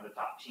run one of the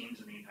top teams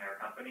in the entire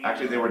company.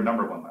 Actually, they were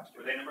number one last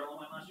year. Were they number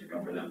one last year?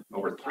 Good for them.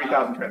 Over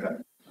 3,000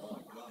 transactions.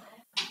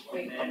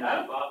 And then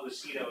Bob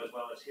Lucido, as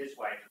well as his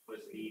wife,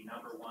 was the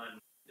number one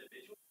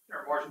individual,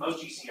 or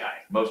most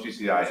GCI. Most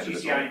GCI. Most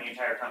GCI in the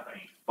entire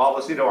company. Bob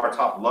Lucido, our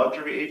top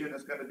luxury agent,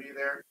 is going to be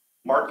there.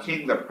 Mark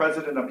King, the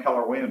president of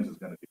Keller Williams, is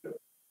going to be there.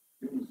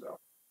 So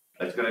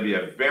it's going to be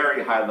a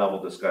very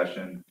high-level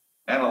discussion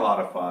and a lot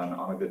of fun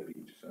on a good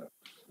beach. So,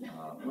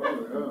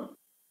 well,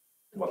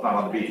 it's not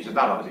on the beach. It's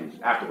not on the beach.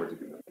 Afterwards, you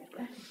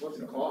can. What's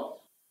the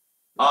cost?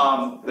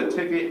 The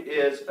ticket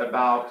is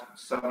about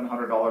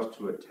 $700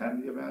 to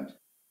attend the event.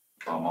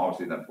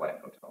 Obviously, then flight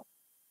and hotel.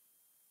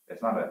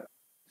 It's not a.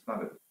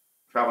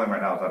 Traveling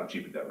right now is not a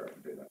cheap endeavor. I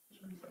can do that.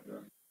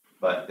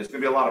 But it's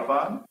going to be a lot of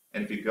fun.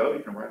 And if you go, you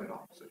can write it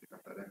off. So if you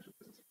got that extra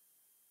business.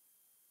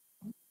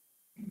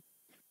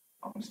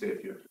 I'm going to stay a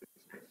few extra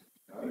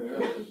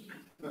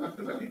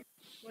days.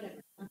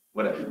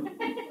 Whatever.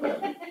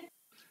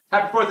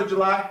 Happy 4th of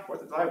July.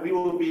 4th of July. We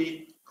will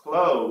be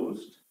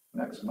closed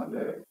next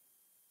Monday.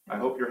 I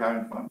hope you're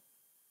having fun.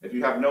 If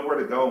you have nowhere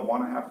to go and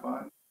want to have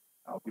fun,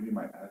 I'll give you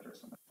my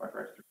address on that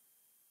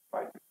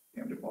 5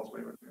 Camden Falls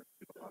Way right there.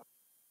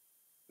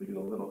 We do a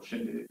little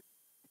shindig.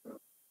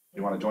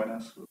 You want to join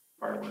us with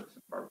fireworks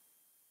and barbecue?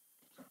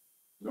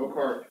 No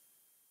cart.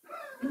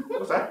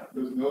 What's that?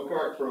 There's no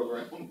cart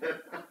program.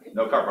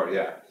 No cart program,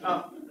 yeah.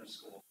 Oh, no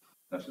school.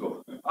 No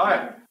school. All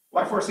right.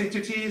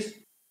 Y4C2Ts.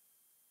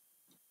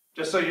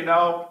 Just so you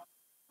know,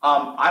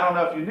 I don't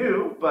know if you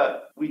knew,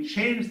 but we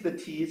changed the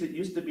T's. It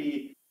used to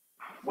be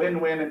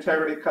win-win,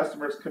 integrity,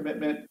 customers,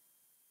 commitment,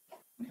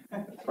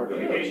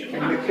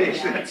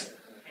 communications,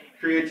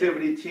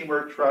 creativity,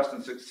 teamwork, trust,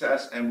 and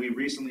success. And we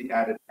recently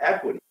added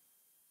equity,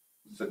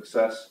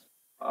 success,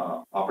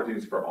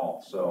 opportunities for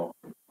all. So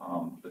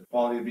the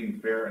quality of being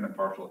fair and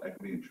impartial,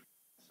 equity, and trust.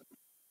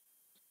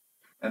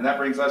 And that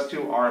brings us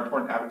to our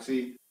important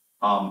advocacy,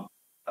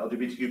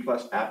 LGBTQ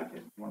plus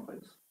advocate. You want to play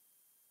this?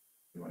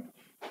 You want to?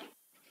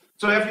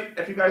 So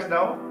if you guys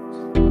know,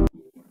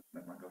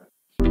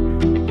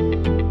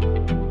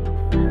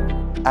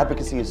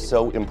 advocacy is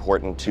so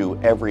important to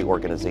every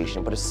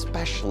organization, but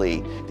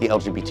especially the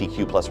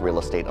LGBTQ plus Real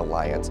Estate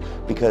Alliance,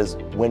 because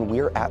when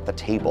we're at the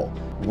table,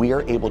 we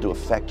are able to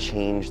affect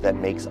change that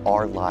makes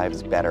our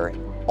lives better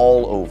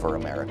all over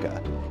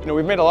America. You know,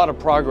 we've made a lot of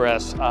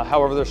progress,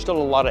 however, there's still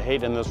a lot of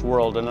hate in this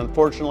world, and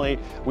unfortunately,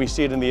 we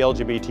see it in the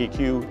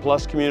LGBTQ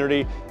plus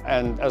community,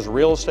 and as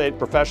real estate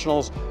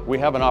professionals, we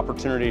have an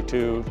opportunity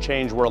to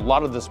change where a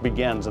lot of this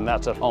begins, and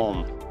that's at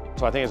home.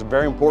 So I think it's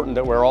very important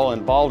that we're all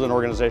involved in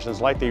organizations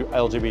like the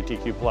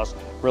LGBTQ plus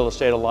Real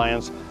Estate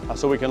Alliance,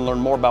 so we can learn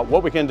more about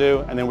what we can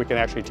do, and then we can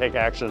actually take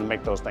action and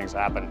make those things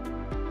happen.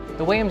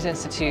 The Williams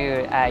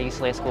Institute at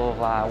UCLA School of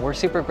Law, we're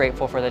super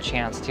grateful for the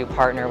chance to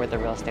partner with the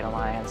Real Estate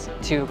Alliance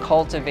to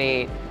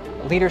cultivate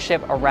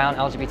leadership around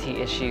LGBT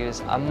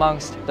issues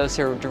amongst those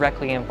who are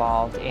directly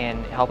involved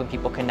in helping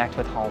people connect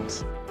with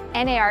homes.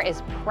 NAR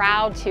is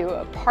proud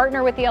to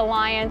partner with the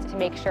Alliance to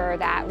make sure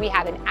that we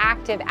have an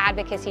active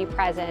advocacy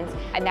presence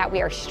and that we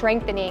are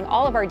strengthening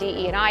all of our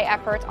DE&I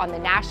efforts on the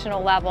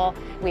national level.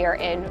 We are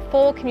in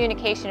full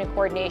communication and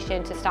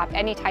coordination to stop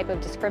any type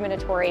of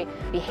discriminatory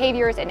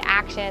behaviors and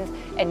actions,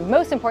 and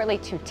most importantly,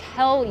 to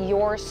tell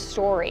your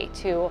story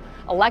to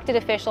elected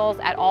officials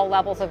at all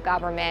levels of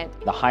government.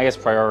 The highest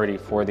priority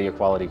for the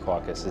Equality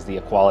Caucus is the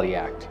Equality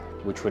Act,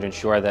 which would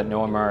ensure that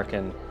no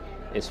American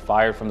is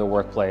fired from the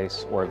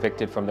workplace or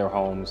evicted from their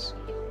homes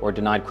or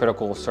denied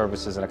critical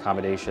services and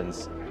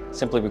accommodations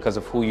simply because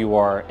of who you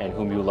are and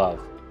whom you love.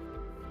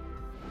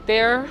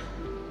 There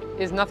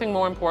is nothing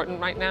more important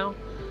right now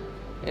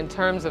in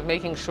terms of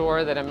making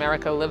sure that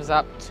America lives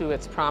up to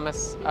its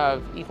promise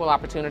of equal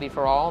opportunity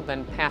for all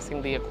than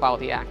passing the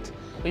Equality Act.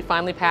 We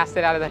finally passed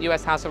it out of the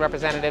U.S. House of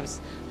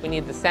Representatives. We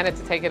need the Senate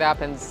to take it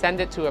up and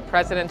send it to a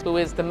president who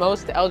is the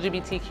most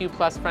LGBTQ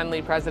plus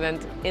friendly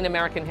president in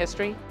American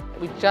history.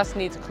 We just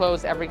need to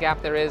close every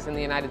gap there is in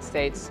the United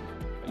States.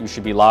 You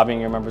should be lobbying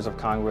your members of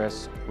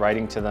Congress,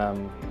 writing to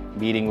them,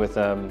 meeting with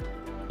them,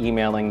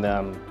 emailing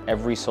them.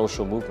 Every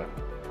social movement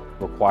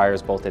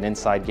requires both an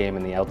inside game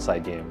and the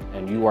outside game,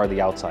 and you are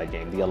the outside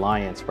game. The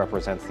Alliance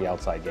represents the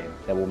outside game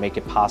that will make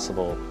it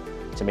possible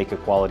to make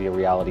equality a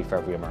reality for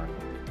every American.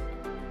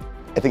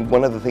 I think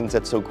one of the things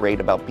that's so great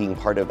about being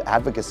part of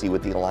advocacy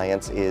with the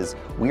Alliance is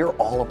we're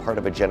all a part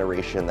of a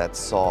generation that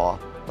saw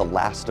the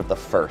last of the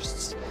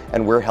firsts,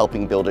 and we're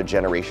helping build a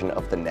generation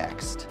of the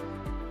next.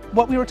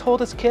 What we were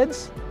told as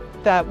kids,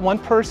 that one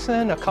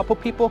person, a couple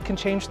people can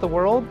change the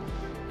world,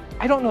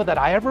 I don't know that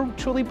I ever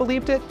truly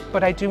believed it,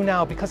 but I do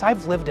now because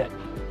I've lived it.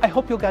 I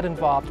hope you'll get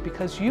involved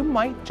because you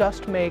might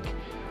just make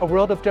a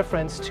world of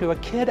difference to a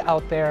kid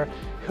out there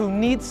who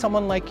needs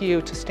someone like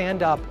you to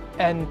stand up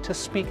and to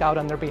speak out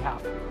on their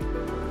behalf.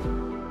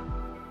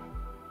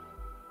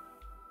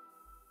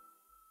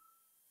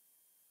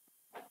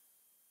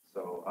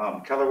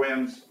 Keller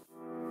Williams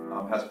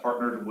has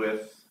partnered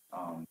with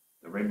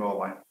the Rainbow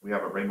Alliance. We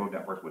have a Rainbow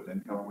Network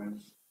within Keller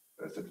Williams.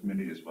 It's a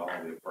community as well.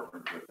 We have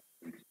partnered with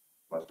the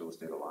West Real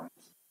Estate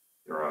Alliance.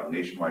 They're a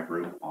nationwide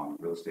group on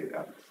real estate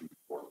advocacy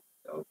for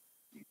the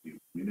LGBTQ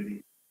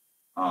community.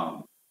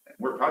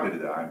 We're proud to do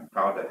that. I'm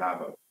proud to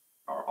have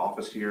our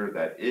office here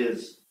that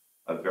is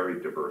a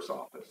very diverse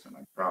office, and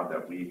I'm proud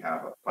that we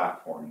have a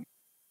platform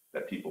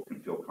that people can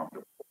feel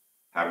comfortable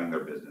having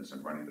their business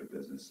and running their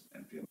business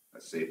and feel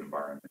a safe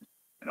environment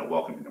and a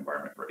welcoming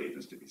environment for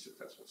agents to be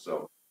successful.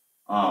 So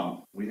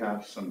we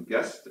have some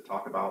guests to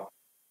talk about.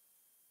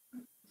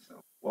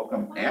 So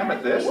welcome,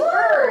 Amethyst.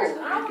 First,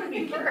 I want to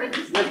be first.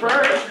 You're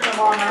first. Come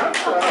on up.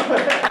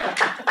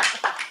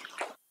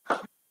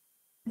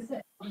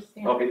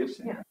 Okay, just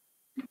stand.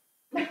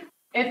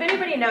 If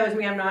anybody knows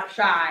me, I'm not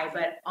shy,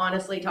 but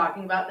honestly,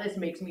 talking about this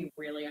makes me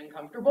really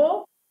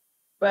uncomfortable.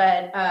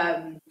 But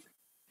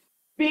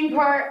being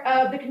part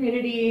of the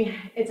community,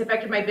 it's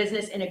affected my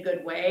business in a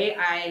good way.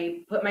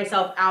 I put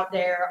myself out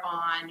there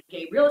on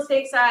gay real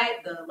estate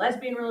site, the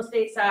lesbian real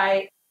estate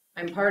site.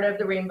 I'm part of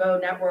the Rainbow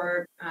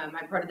Network. I'm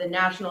part of the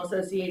National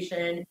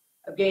Association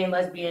of Gay and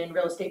Lesbian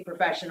Real Estate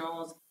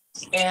Professionals.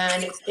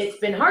 And it's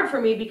been hard for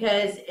me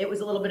because it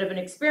was a little bit of an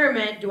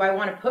experiment. Do I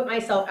want to put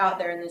myself out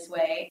there in this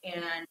way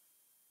and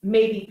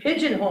maybe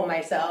pigeonhole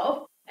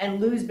myself and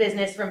lose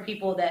business from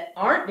people that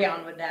aren't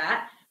down with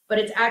that? But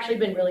it's actually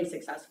been really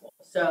successful.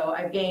 So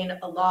I've gained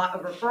a lot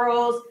of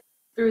referrals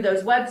through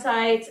those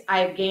websites.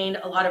 I've gained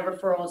a lot of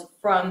referrals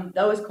from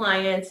those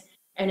clients,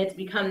 and it's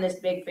become this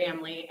big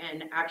family.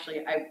 And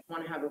actually, I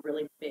want to have a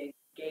really big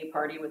gay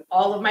party with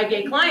all of my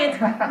gay clients.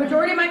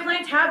 Majority of my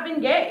clients have been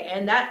gay,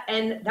 and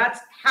that's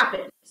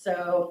happened.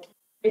 So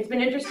it's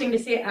been interesting to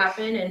see it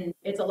happen, and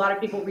it's a lot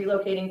of people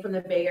relocating from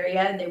the Bay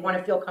Area, and they want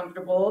to feel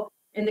comfortable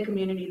in the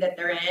community that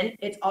they're in.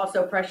 It's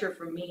also pressure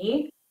for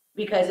me,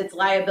 because it's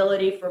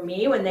liability for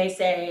me when they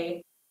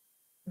say,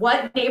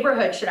 what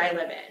neighborhood should I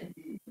live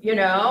in? You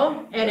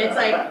know? And it's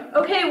like,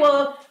 okay,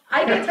 well,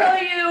 I can tell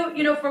you,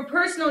 you know, from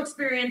personal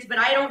experience, but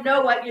I don't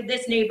know what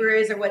this neighbor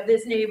is or what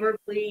this neighbor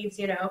believes,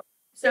 you know?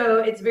 So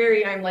it's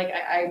very, I'm like,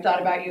 I thought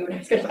about you when I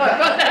was gonna talk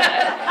about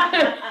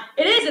that.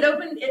 It is, it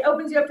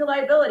opens you up to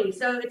liability.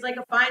 So it's like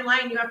a fine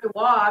line you have to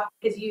walk,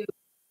 because you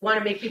want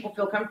to make people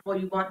feel comfortable.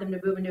 You want them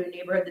to move into a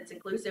neighborhood that's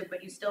inclusive,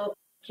 but you still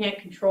can't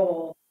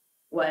control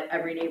what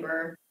every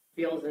neighbor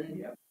feels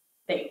and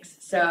thinks.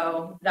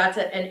 So that's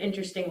an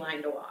interesting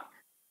line to walk.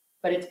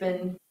 But it's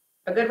been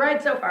a good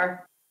ride so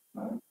far.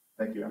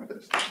 Thank you,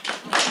 Amethyst. I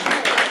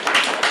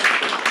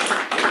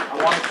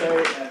want to say,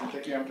 and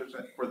thank you, Amethyst,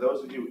 for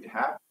those of you who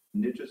have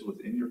niches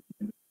within your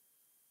community,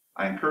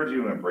 I encourage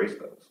you to embrace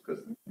those,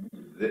 because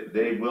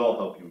they will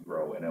help you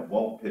grow, and it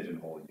won't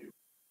pigeonhole you.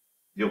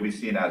 You'll be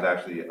seen as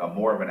actually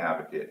more of an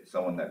advocate,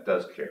 someone that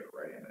does care,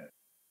 right? And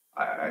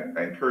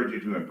I encourage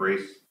you to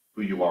embrace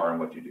who you are and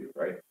what you do,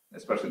 right?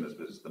 Especially in this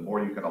business. The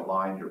more you can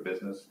align your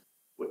business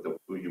with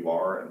who you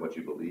are and what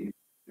you believe,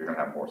 you're going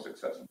to have more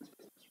success in this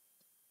business.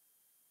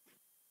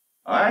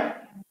 All right?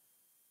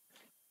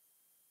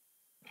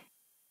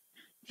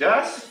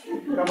 Jess,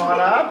 come on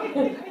up.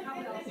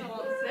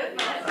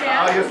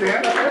 Oh, you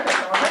stand?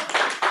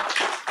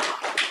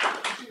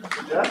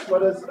 Jess,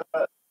 what is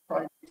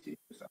Pride teach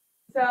yourself?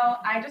 So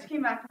I just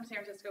came back from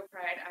San Francisco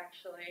Pride,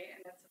 actually,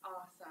 and it's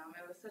awesome.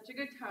 It was such a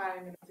good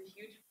time, and it's a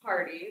huge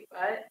party,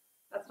 but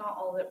that's not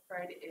all that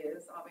Pride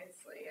is,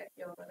 obviously. I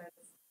feel that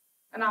it's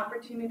an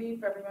opportunity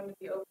for everyone to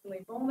be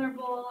openly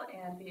vulnerable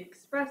and be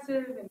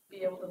expressive and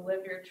be able to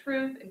live your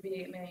truth and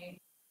be in an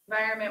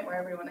environment where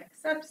everyone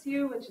accepts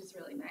you, which is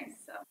really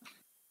nice. So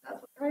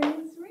that's what Pride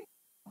means to me.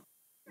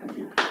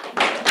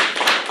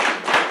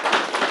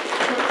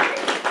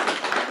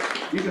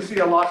 You can see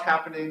a lot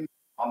happening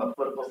on the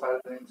political side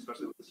of things,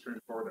 especially with the Supreme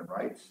Court and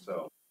rights.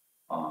 So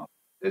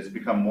it's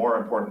become more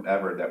important than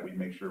ever that we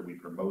make sure we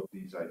promote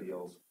these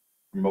ideals,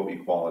 promote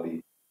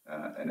equality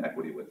and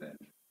equity within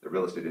the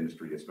real estate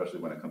industry, especially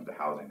when it comes to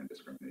housing and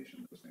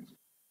discrimination, those things.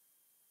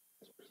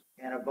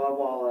 And above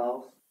all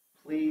else,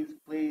 please,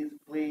 please,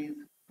 please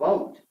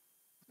vote.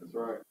 That's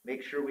right.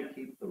 Make sure we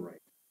keep the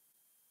right.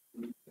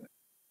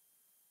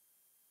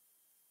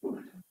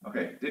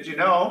 Okay, did you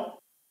know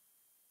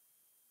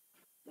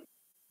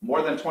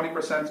more than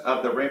 20%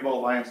 of the Rainbow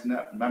Alliance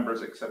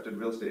members accepted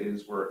real estate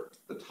agents were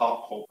the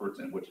top culprits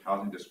in which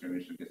housing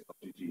discrimination against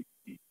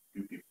LGBTQ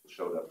people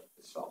showed up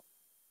itself?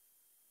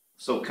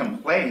 So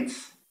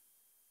complaints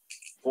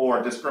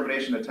for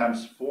discrimination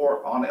attempts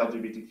on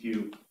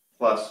LGBTQ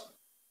plus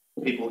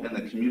people in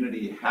the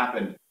community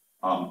happened.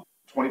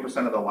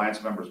 20% of the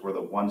Alliance members were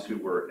the ones who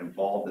were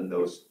involved in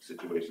those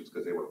situations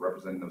because they were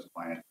representing those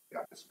clients who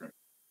got discriminated.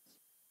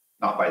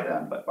 Not by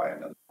them, but by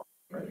another party,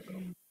 right?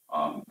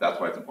 So that's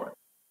why it's important.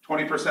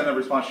 20% of the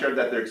response shared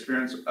that their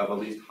experience of at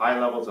least high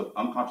levels of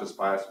unconscious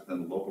bias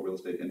within the local real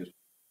estate industry,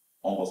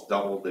 almost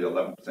doubled the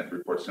 11%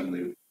 report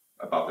similarly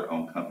about their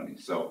own company.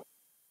 So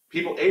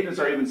agents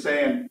are even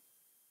saying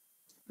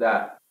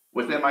that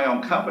within my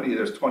own company,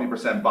 there's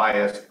 20%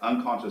 bias,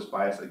 unconscious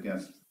bias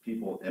against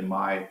people in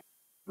my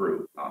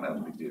group on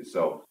LGBT.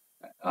 So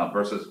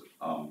versus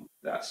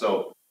that.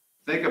 So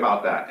think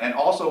about that. And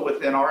also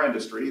within our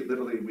industry,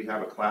 literally we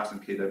have a class in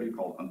KW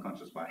called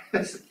Unconscious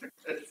Bias.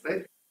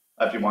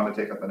 If you want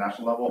to take it at the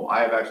national level,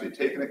 I have actually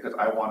taken it because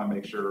I want to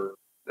make sure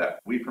that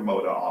we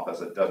promote an office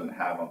that doesn't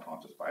have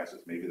unconscious biases.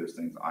 Maybe there's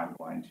things I'm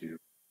blind to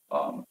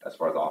as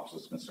far as the office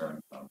is concerned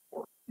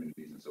for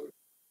communities and so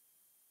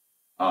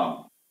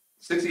on.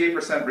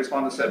 68%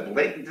 respondents said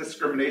blatant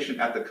discrimination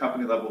at the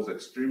company level is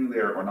extremely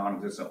rare or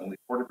non-existent. Only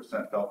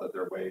 40% felt that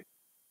their way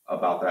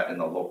about that in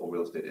the local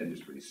real estate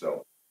industry.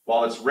 So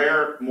while it's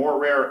rare,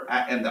 more rare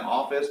in the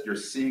office, you're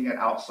seeing it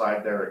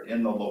outside there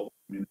in the local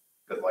community.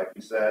 Because like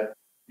you said,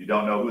 you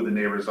don't know who the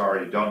neighbors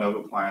are, you don't know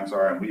who clients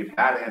are, and we've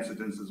had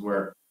incidences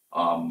where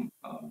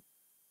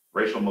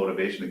racial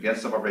motivation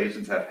against some of our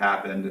agents have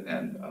happened,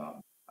 and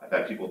I've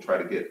had people try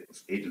to get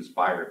agents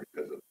fired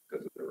because of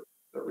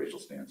their racial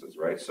stances,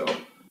 right? So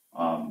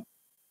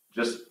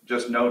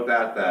just note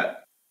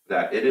that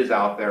it is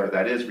out there,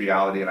 that is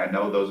reality, and I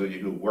know those of you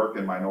who work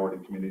in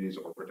minority communities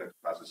or protected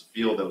classes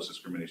feel those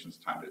discriminations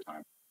time to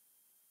time.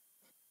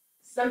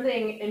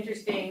 Something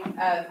interesting,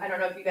 I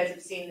don't know if you guys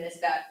have seen this,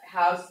 that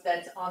house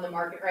that's on the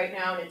market right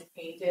now and it's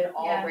painted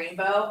all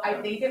rainbow.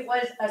 I think it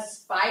was a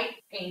spite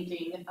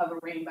painting of a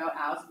rainbow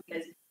house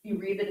because if you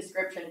read the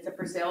description, it's a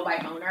for sale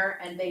by owner,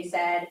 and they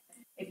said,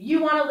 if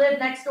you want to live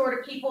next door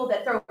to people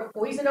that throw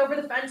poison over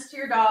the fence to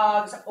your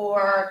dogs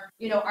or,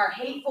 you know, are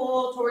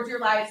hateful towards your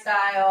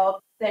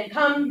lifestyle, then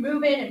come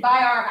move in and buy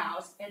our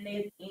house. And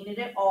they've painted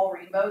it all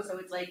rainbow, so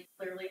it's like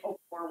clearly a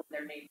war with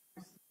their neighbors.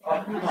 So,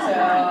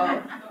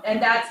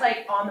 and that's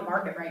like on the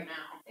market right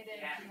now. It is.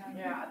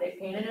 Yeah, they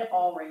painted it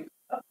all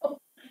rainbow.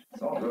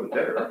 It's all really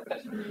bitter.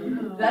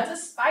 That's a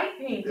spite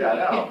painting. Yeah,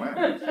 I know,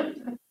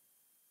 man.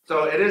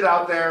 So it is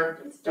out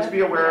there. Just be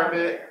aware of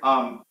it.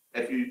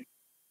 If you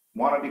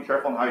want to be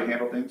careful in how you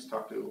handle things,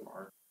 talk to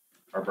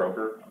our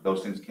broker.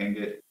 Those things can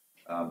get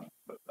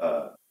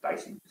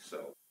dicey.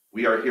 So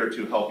we are here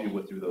to help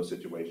you through those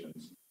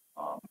situations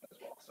as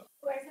well. So.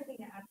 I have something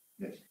to add.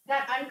 Yes.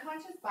 That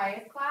unconscious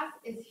bias class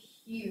is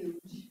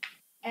huge,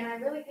 and I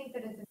really think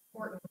that it's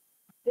important.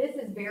 This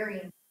is very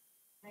important.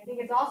 I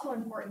think it's also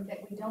important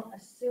that we don't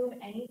assume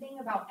anything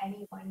about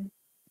anyone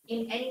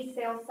in any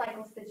sales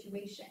cycle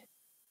situation.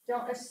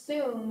 Don't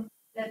assume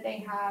that they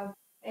have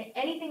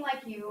anything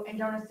like you, and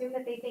don't assume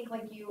that they think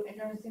like you, and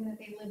don't assume that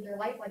they live their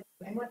life like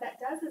you. And what that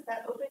does is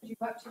that opens you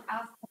up to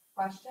ask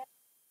questions,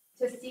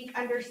 to seek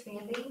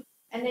understanding,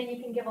 and then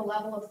you can give a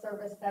level of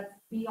service that's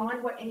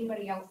beyond what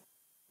anybody else.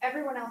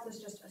 Everyone else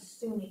is just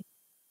assuming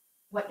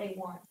what they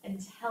want and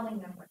telling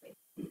them what they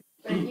want.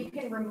 But if you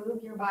can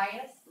remove your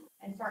bias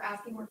and start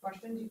asking more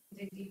questions, you can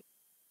dig deeper.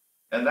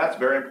 And that's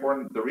very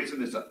important. The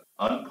reason it's an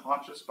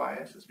unconscious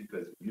bias is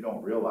because you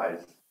don't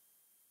realize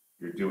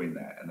you're doing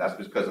that. And that's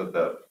because of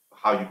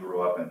how you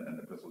grew up and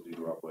the principles you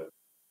grew up with.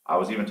 I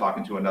was even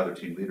talking to another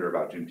team leader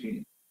about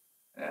Juneteenth.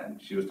 And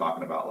she was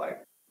talking about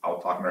I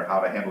was talking to her how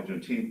to handle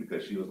Juneteenth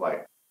because she was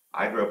like,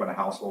 I grew up in a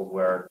household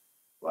where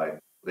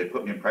they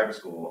put me in private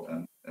school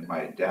and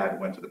my dad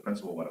went to the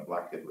principal when a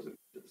black kid was at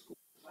the school.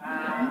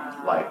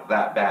 Wow. Like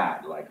that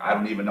bad. I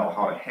don't even know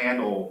how to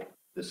handle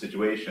the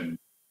situation.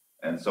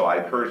 And so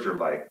I encouraged her,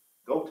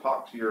 go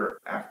talk to your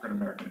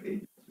African-American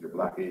agents, your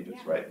black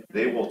agents, right?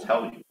 They will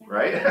tell you,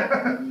 right?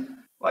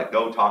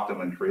 Go talk to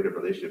them and create a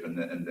relationship,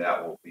 and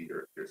that will be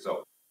your.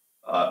 So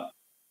I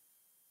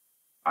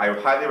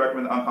highly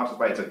recommend the Unconscious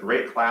Bias. It's a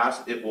great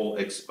class. It will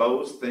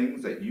expose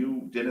things that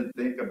you didn't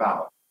think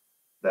about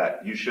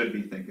that you should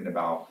be thinking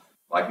about.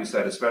 Like you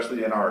said,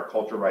 especially in our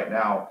culture right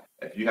now,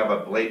 if you have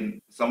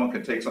someone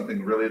could take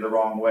something really the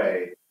wrong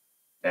way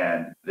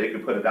and they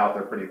could put it out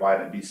there pretty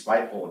wide and be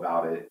spiteful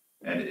about it,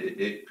 and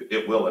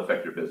it will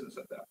affect your business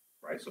at that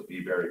point, right? So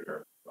be very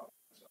careful about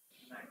it. So.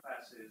 And that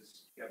class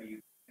is KW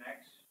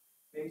Connect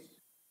based?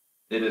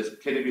 It is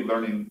KW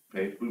Learning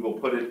page. We will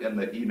put it in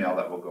the email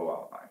that will go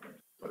out.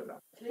 Put it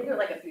out. They do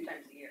it a few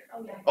times a year.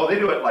 Oh, yeah. Oh, they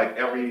do it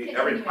every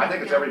I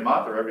think it's every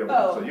month or every other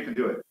month, so you can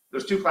do it.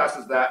 There's two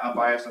classes, that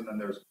unbiased, and then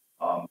there's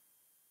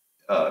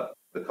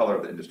the color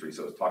of the industry.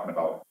 So it's talking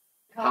about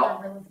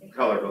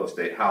color of real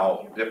estate,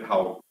 how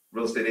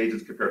real estate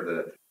agents compare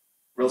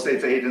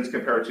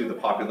to the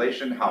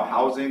population, how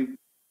housing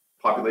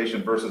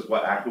population versus who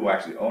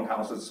actually own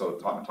houses. So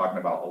talking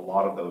about a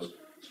lot of those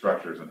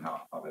structures and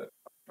how that.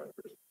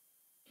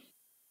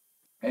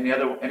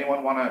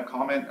 Anyone want to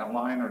comment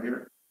online or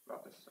here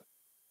about this?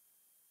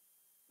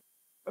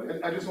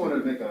 I just wanted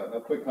to make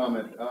a quick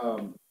comment.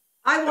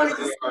 I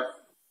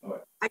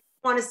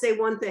want to say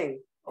one thing.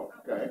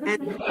 Okay.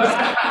 And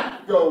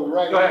Go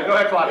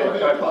ahead,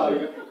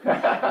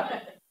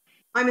 Claudia.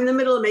 I'm in the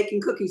middle of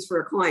making cookies for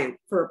a client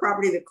for a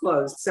property that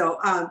closed. So,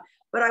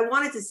 but I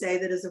wanted to say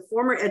that as a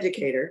former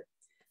educator,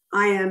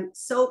 I am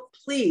so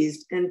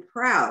pleased and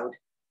proud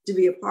to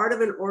be a part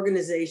of an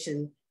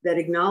organization that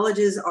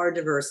acknowledges our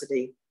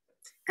diversity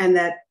and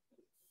that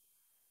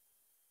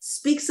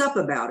speaks up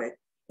about it.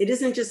 It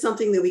isn't just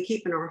something that we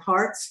keep in our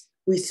hearts.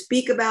 We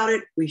speak about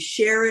it, we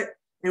share it,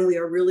 and we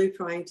are really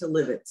trying to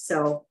live it.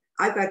 So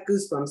I've got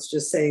goosebumps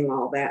just saying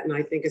all that. And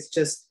I think it's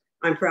just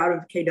I'm proud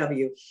of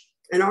KW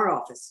and our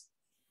office.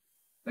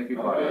 Thank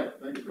you, All Claudia. right,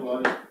 thank you,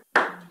 Claudia.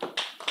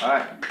 All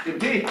right,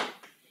 Pete.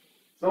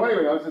 So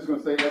anyway, I was just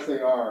gonna say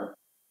SAR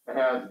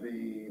has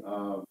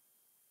the,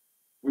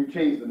 we've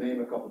changed the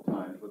name a couple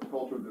times, but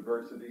cultural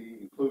diversity,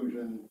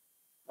 inclusion,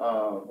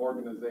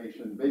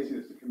 organization, basically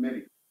it's a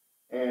committee.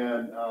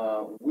 And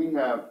we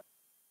have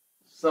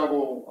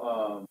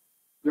several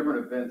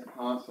different events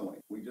constantly.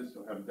 We just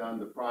have done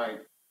the Pride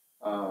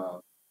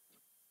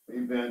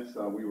events.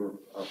 We were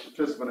a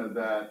participant in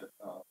that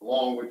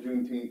along with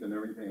Juneteenth and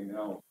everything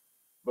else.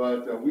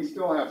 But we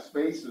still have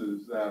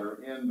spaces that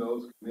are in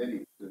those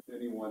committees if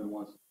anyone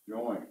wants to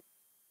join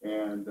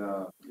and,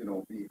 you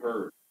know, be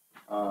heard.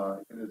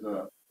 It is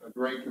a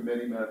great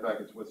committee. Matter of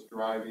fact, it's what's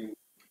driving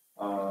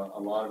a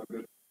lot of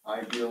good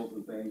ideals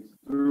and things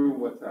through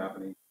what's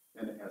happening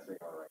in the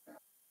SAR right now.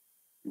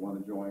 If you want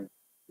to join,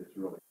 it's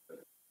really good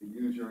to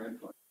use your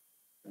influence.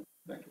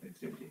 Thank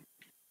you.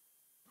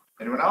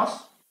 Anyone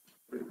else?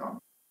 Please come.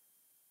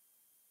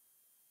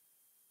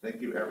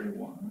 Thank you,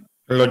 everyone.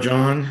 Hello,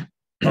 John.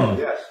 Oh,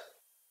 yes.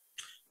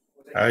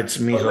 It's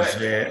me,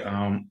 Jose.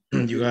 Jose.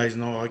 You guys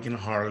know I can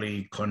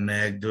hardly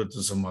connect due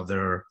to some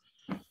other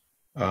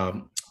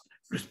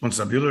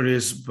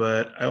responsibilities,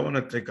 but I want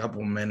to take a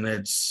couple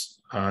minutes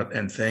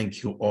and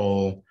thank you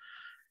all.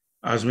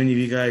 As many of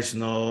you guys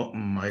know,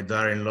 my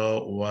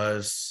daughter-in-law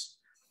was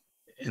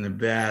in a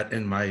bad,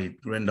 and my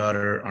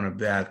granddaughter on a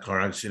bad car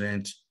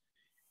accident.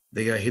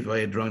 They got hit by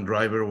a drunk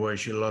driver where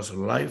she lost her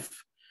life.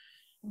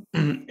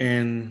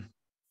 And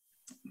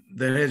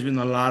there has been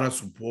a lot of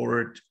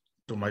support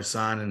to my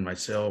son and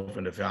myself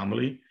and the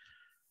family.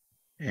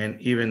 And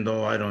even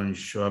though I don't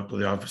show up to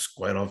the office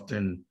quite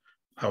often,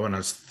 I want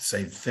to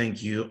say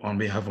thank you on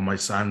behalf of my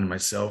son and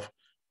myself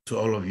to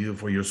all of you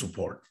for your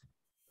support.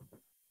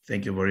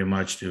 Thank you very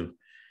much to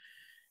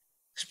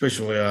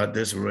especially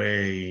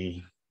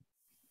Desiree,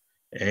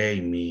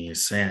 Amy,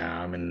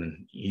 Sam,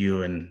 and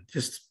you, and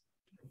just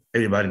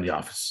everybody in the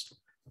office.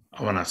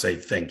 I want to say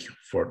thank you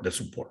for the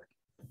support.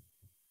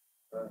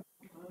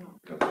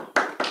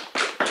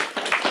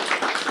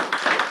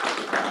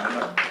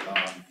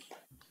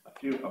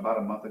 About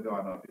a month ago, I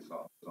don't know if you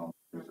saw,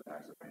 there's an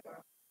accident.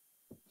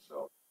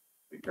 So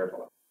be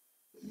careful.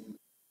 It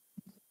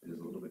is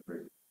a little bit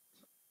crazy.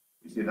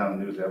 You see it on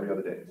the news every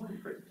other day. It's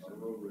pretty crazy.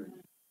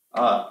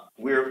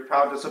 We're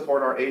proud to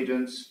support our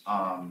agents.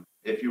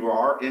 If you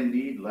are in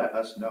need, let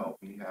us know.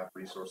 We have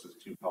resources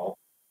to help.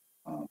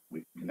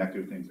 We can connect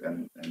you things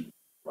and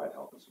provide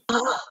help.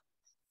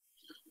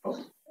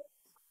 Okay.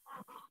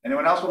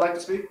 Anyone else would like to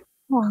speak?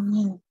 Oh,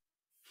 man.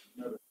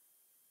 No.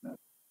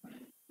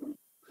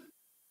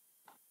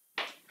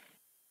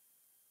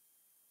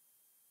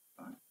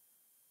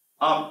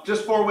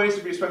 Just 4 ways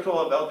to be respectful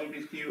of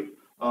LGBTQ.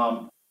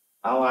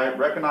 I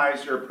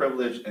recognize your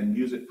privilege and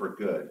use it for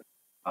good.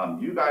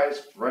 You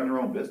guys run your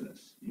own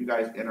business. You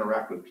guys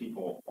interact with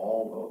people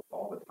all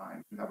the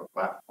time. You have a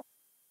platform.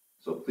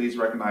 So please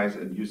recognize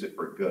and use it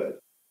for good.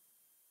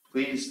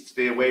 Please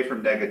stay away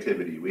from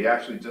negativity. We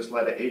actually just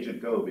let an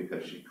agent go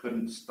because she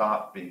couldn't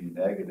stop being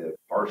negative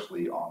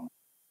harshly on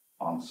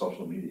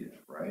social media,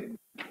 right?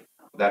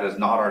 That is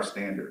not our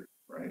standard,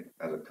 right?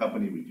 As a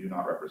company, we do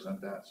not represent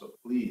that. So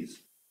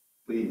please,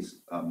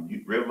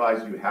 you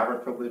realize you have a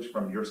privilege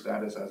from your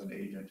status as an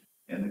agent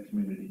in the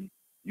community.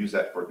 Use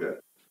that for good.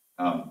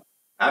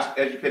 Ask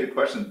educated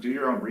questions. Do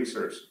your own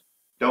research.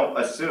 Don't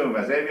assume,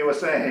 as Amy was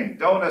saying,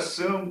 don't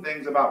assume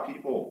things about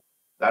people.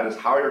 That is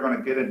how you're going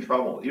to get in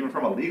trouble, even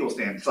from a legal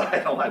side,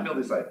 a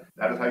liability side.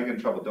 That is how you get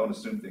in trouble. Don't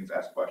assume things.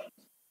 Ask questions.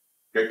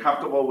 Get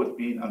comfortable with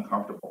being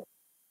uncomfortable.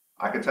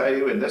 I can tell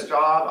you, in this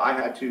job, I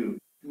had to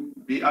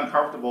be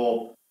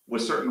uncomfortable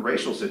with certain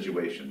racial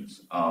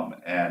situations,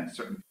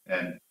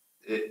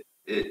 it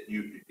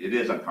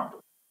is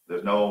uncomfortable.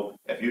 There's no,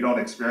 if you don't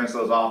experience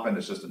those often,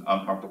 it's just an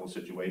uncomfortable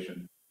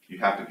situation. You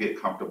have to get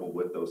comfortable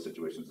with those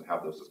situations and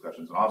have those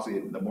discussions. And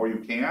obviously, the more you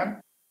can,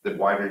 the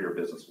wider your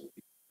business will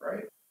be,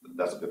 right?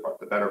 That's a good part.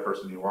 The better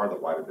person you are, the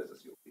wider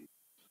business you'll be.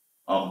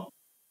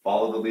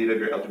 Follow the lead of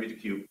your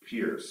LGBTQ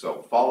peers.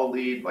 So follow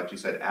lead, like you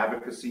said,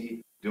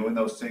 advocacy, doing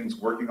those things,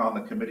 working on the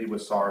committee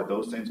with SAR,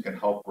 those things can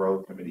help grow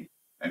the committee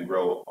and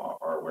grow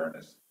our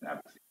awareness and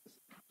advocacy.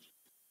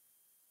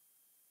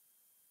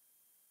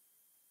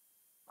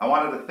 I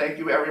wanted to thank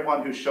you,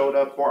 everyone who showed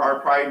up for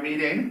our Pride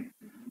meeting.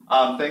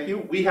 Thank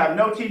you. We have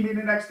no team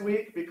meeting next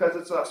week because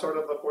it's sort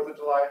of the 4th of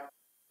July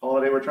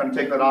holiday. We're trying to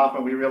take that off,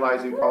 and we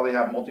realize you probably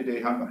have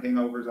multi-day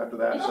hangovers after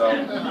that. So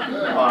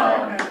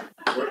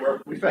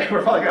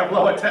we're probably going to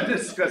blow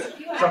attendance because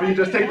some of you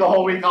just take the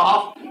whole week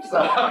off. So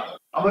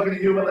I'm looking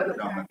at you, Melinda.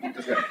 No, I'm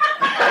just kidding.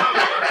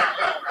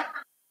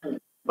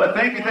 But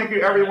thank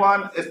you,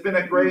 everyone. It's been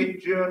a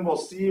great June. We'll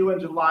see you in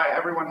July.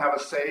 Everyone have a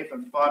safe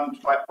and fun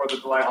 4th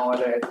of July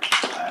holiday.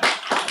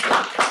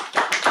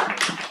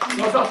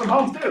 Go sell some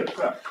homes too.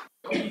 So.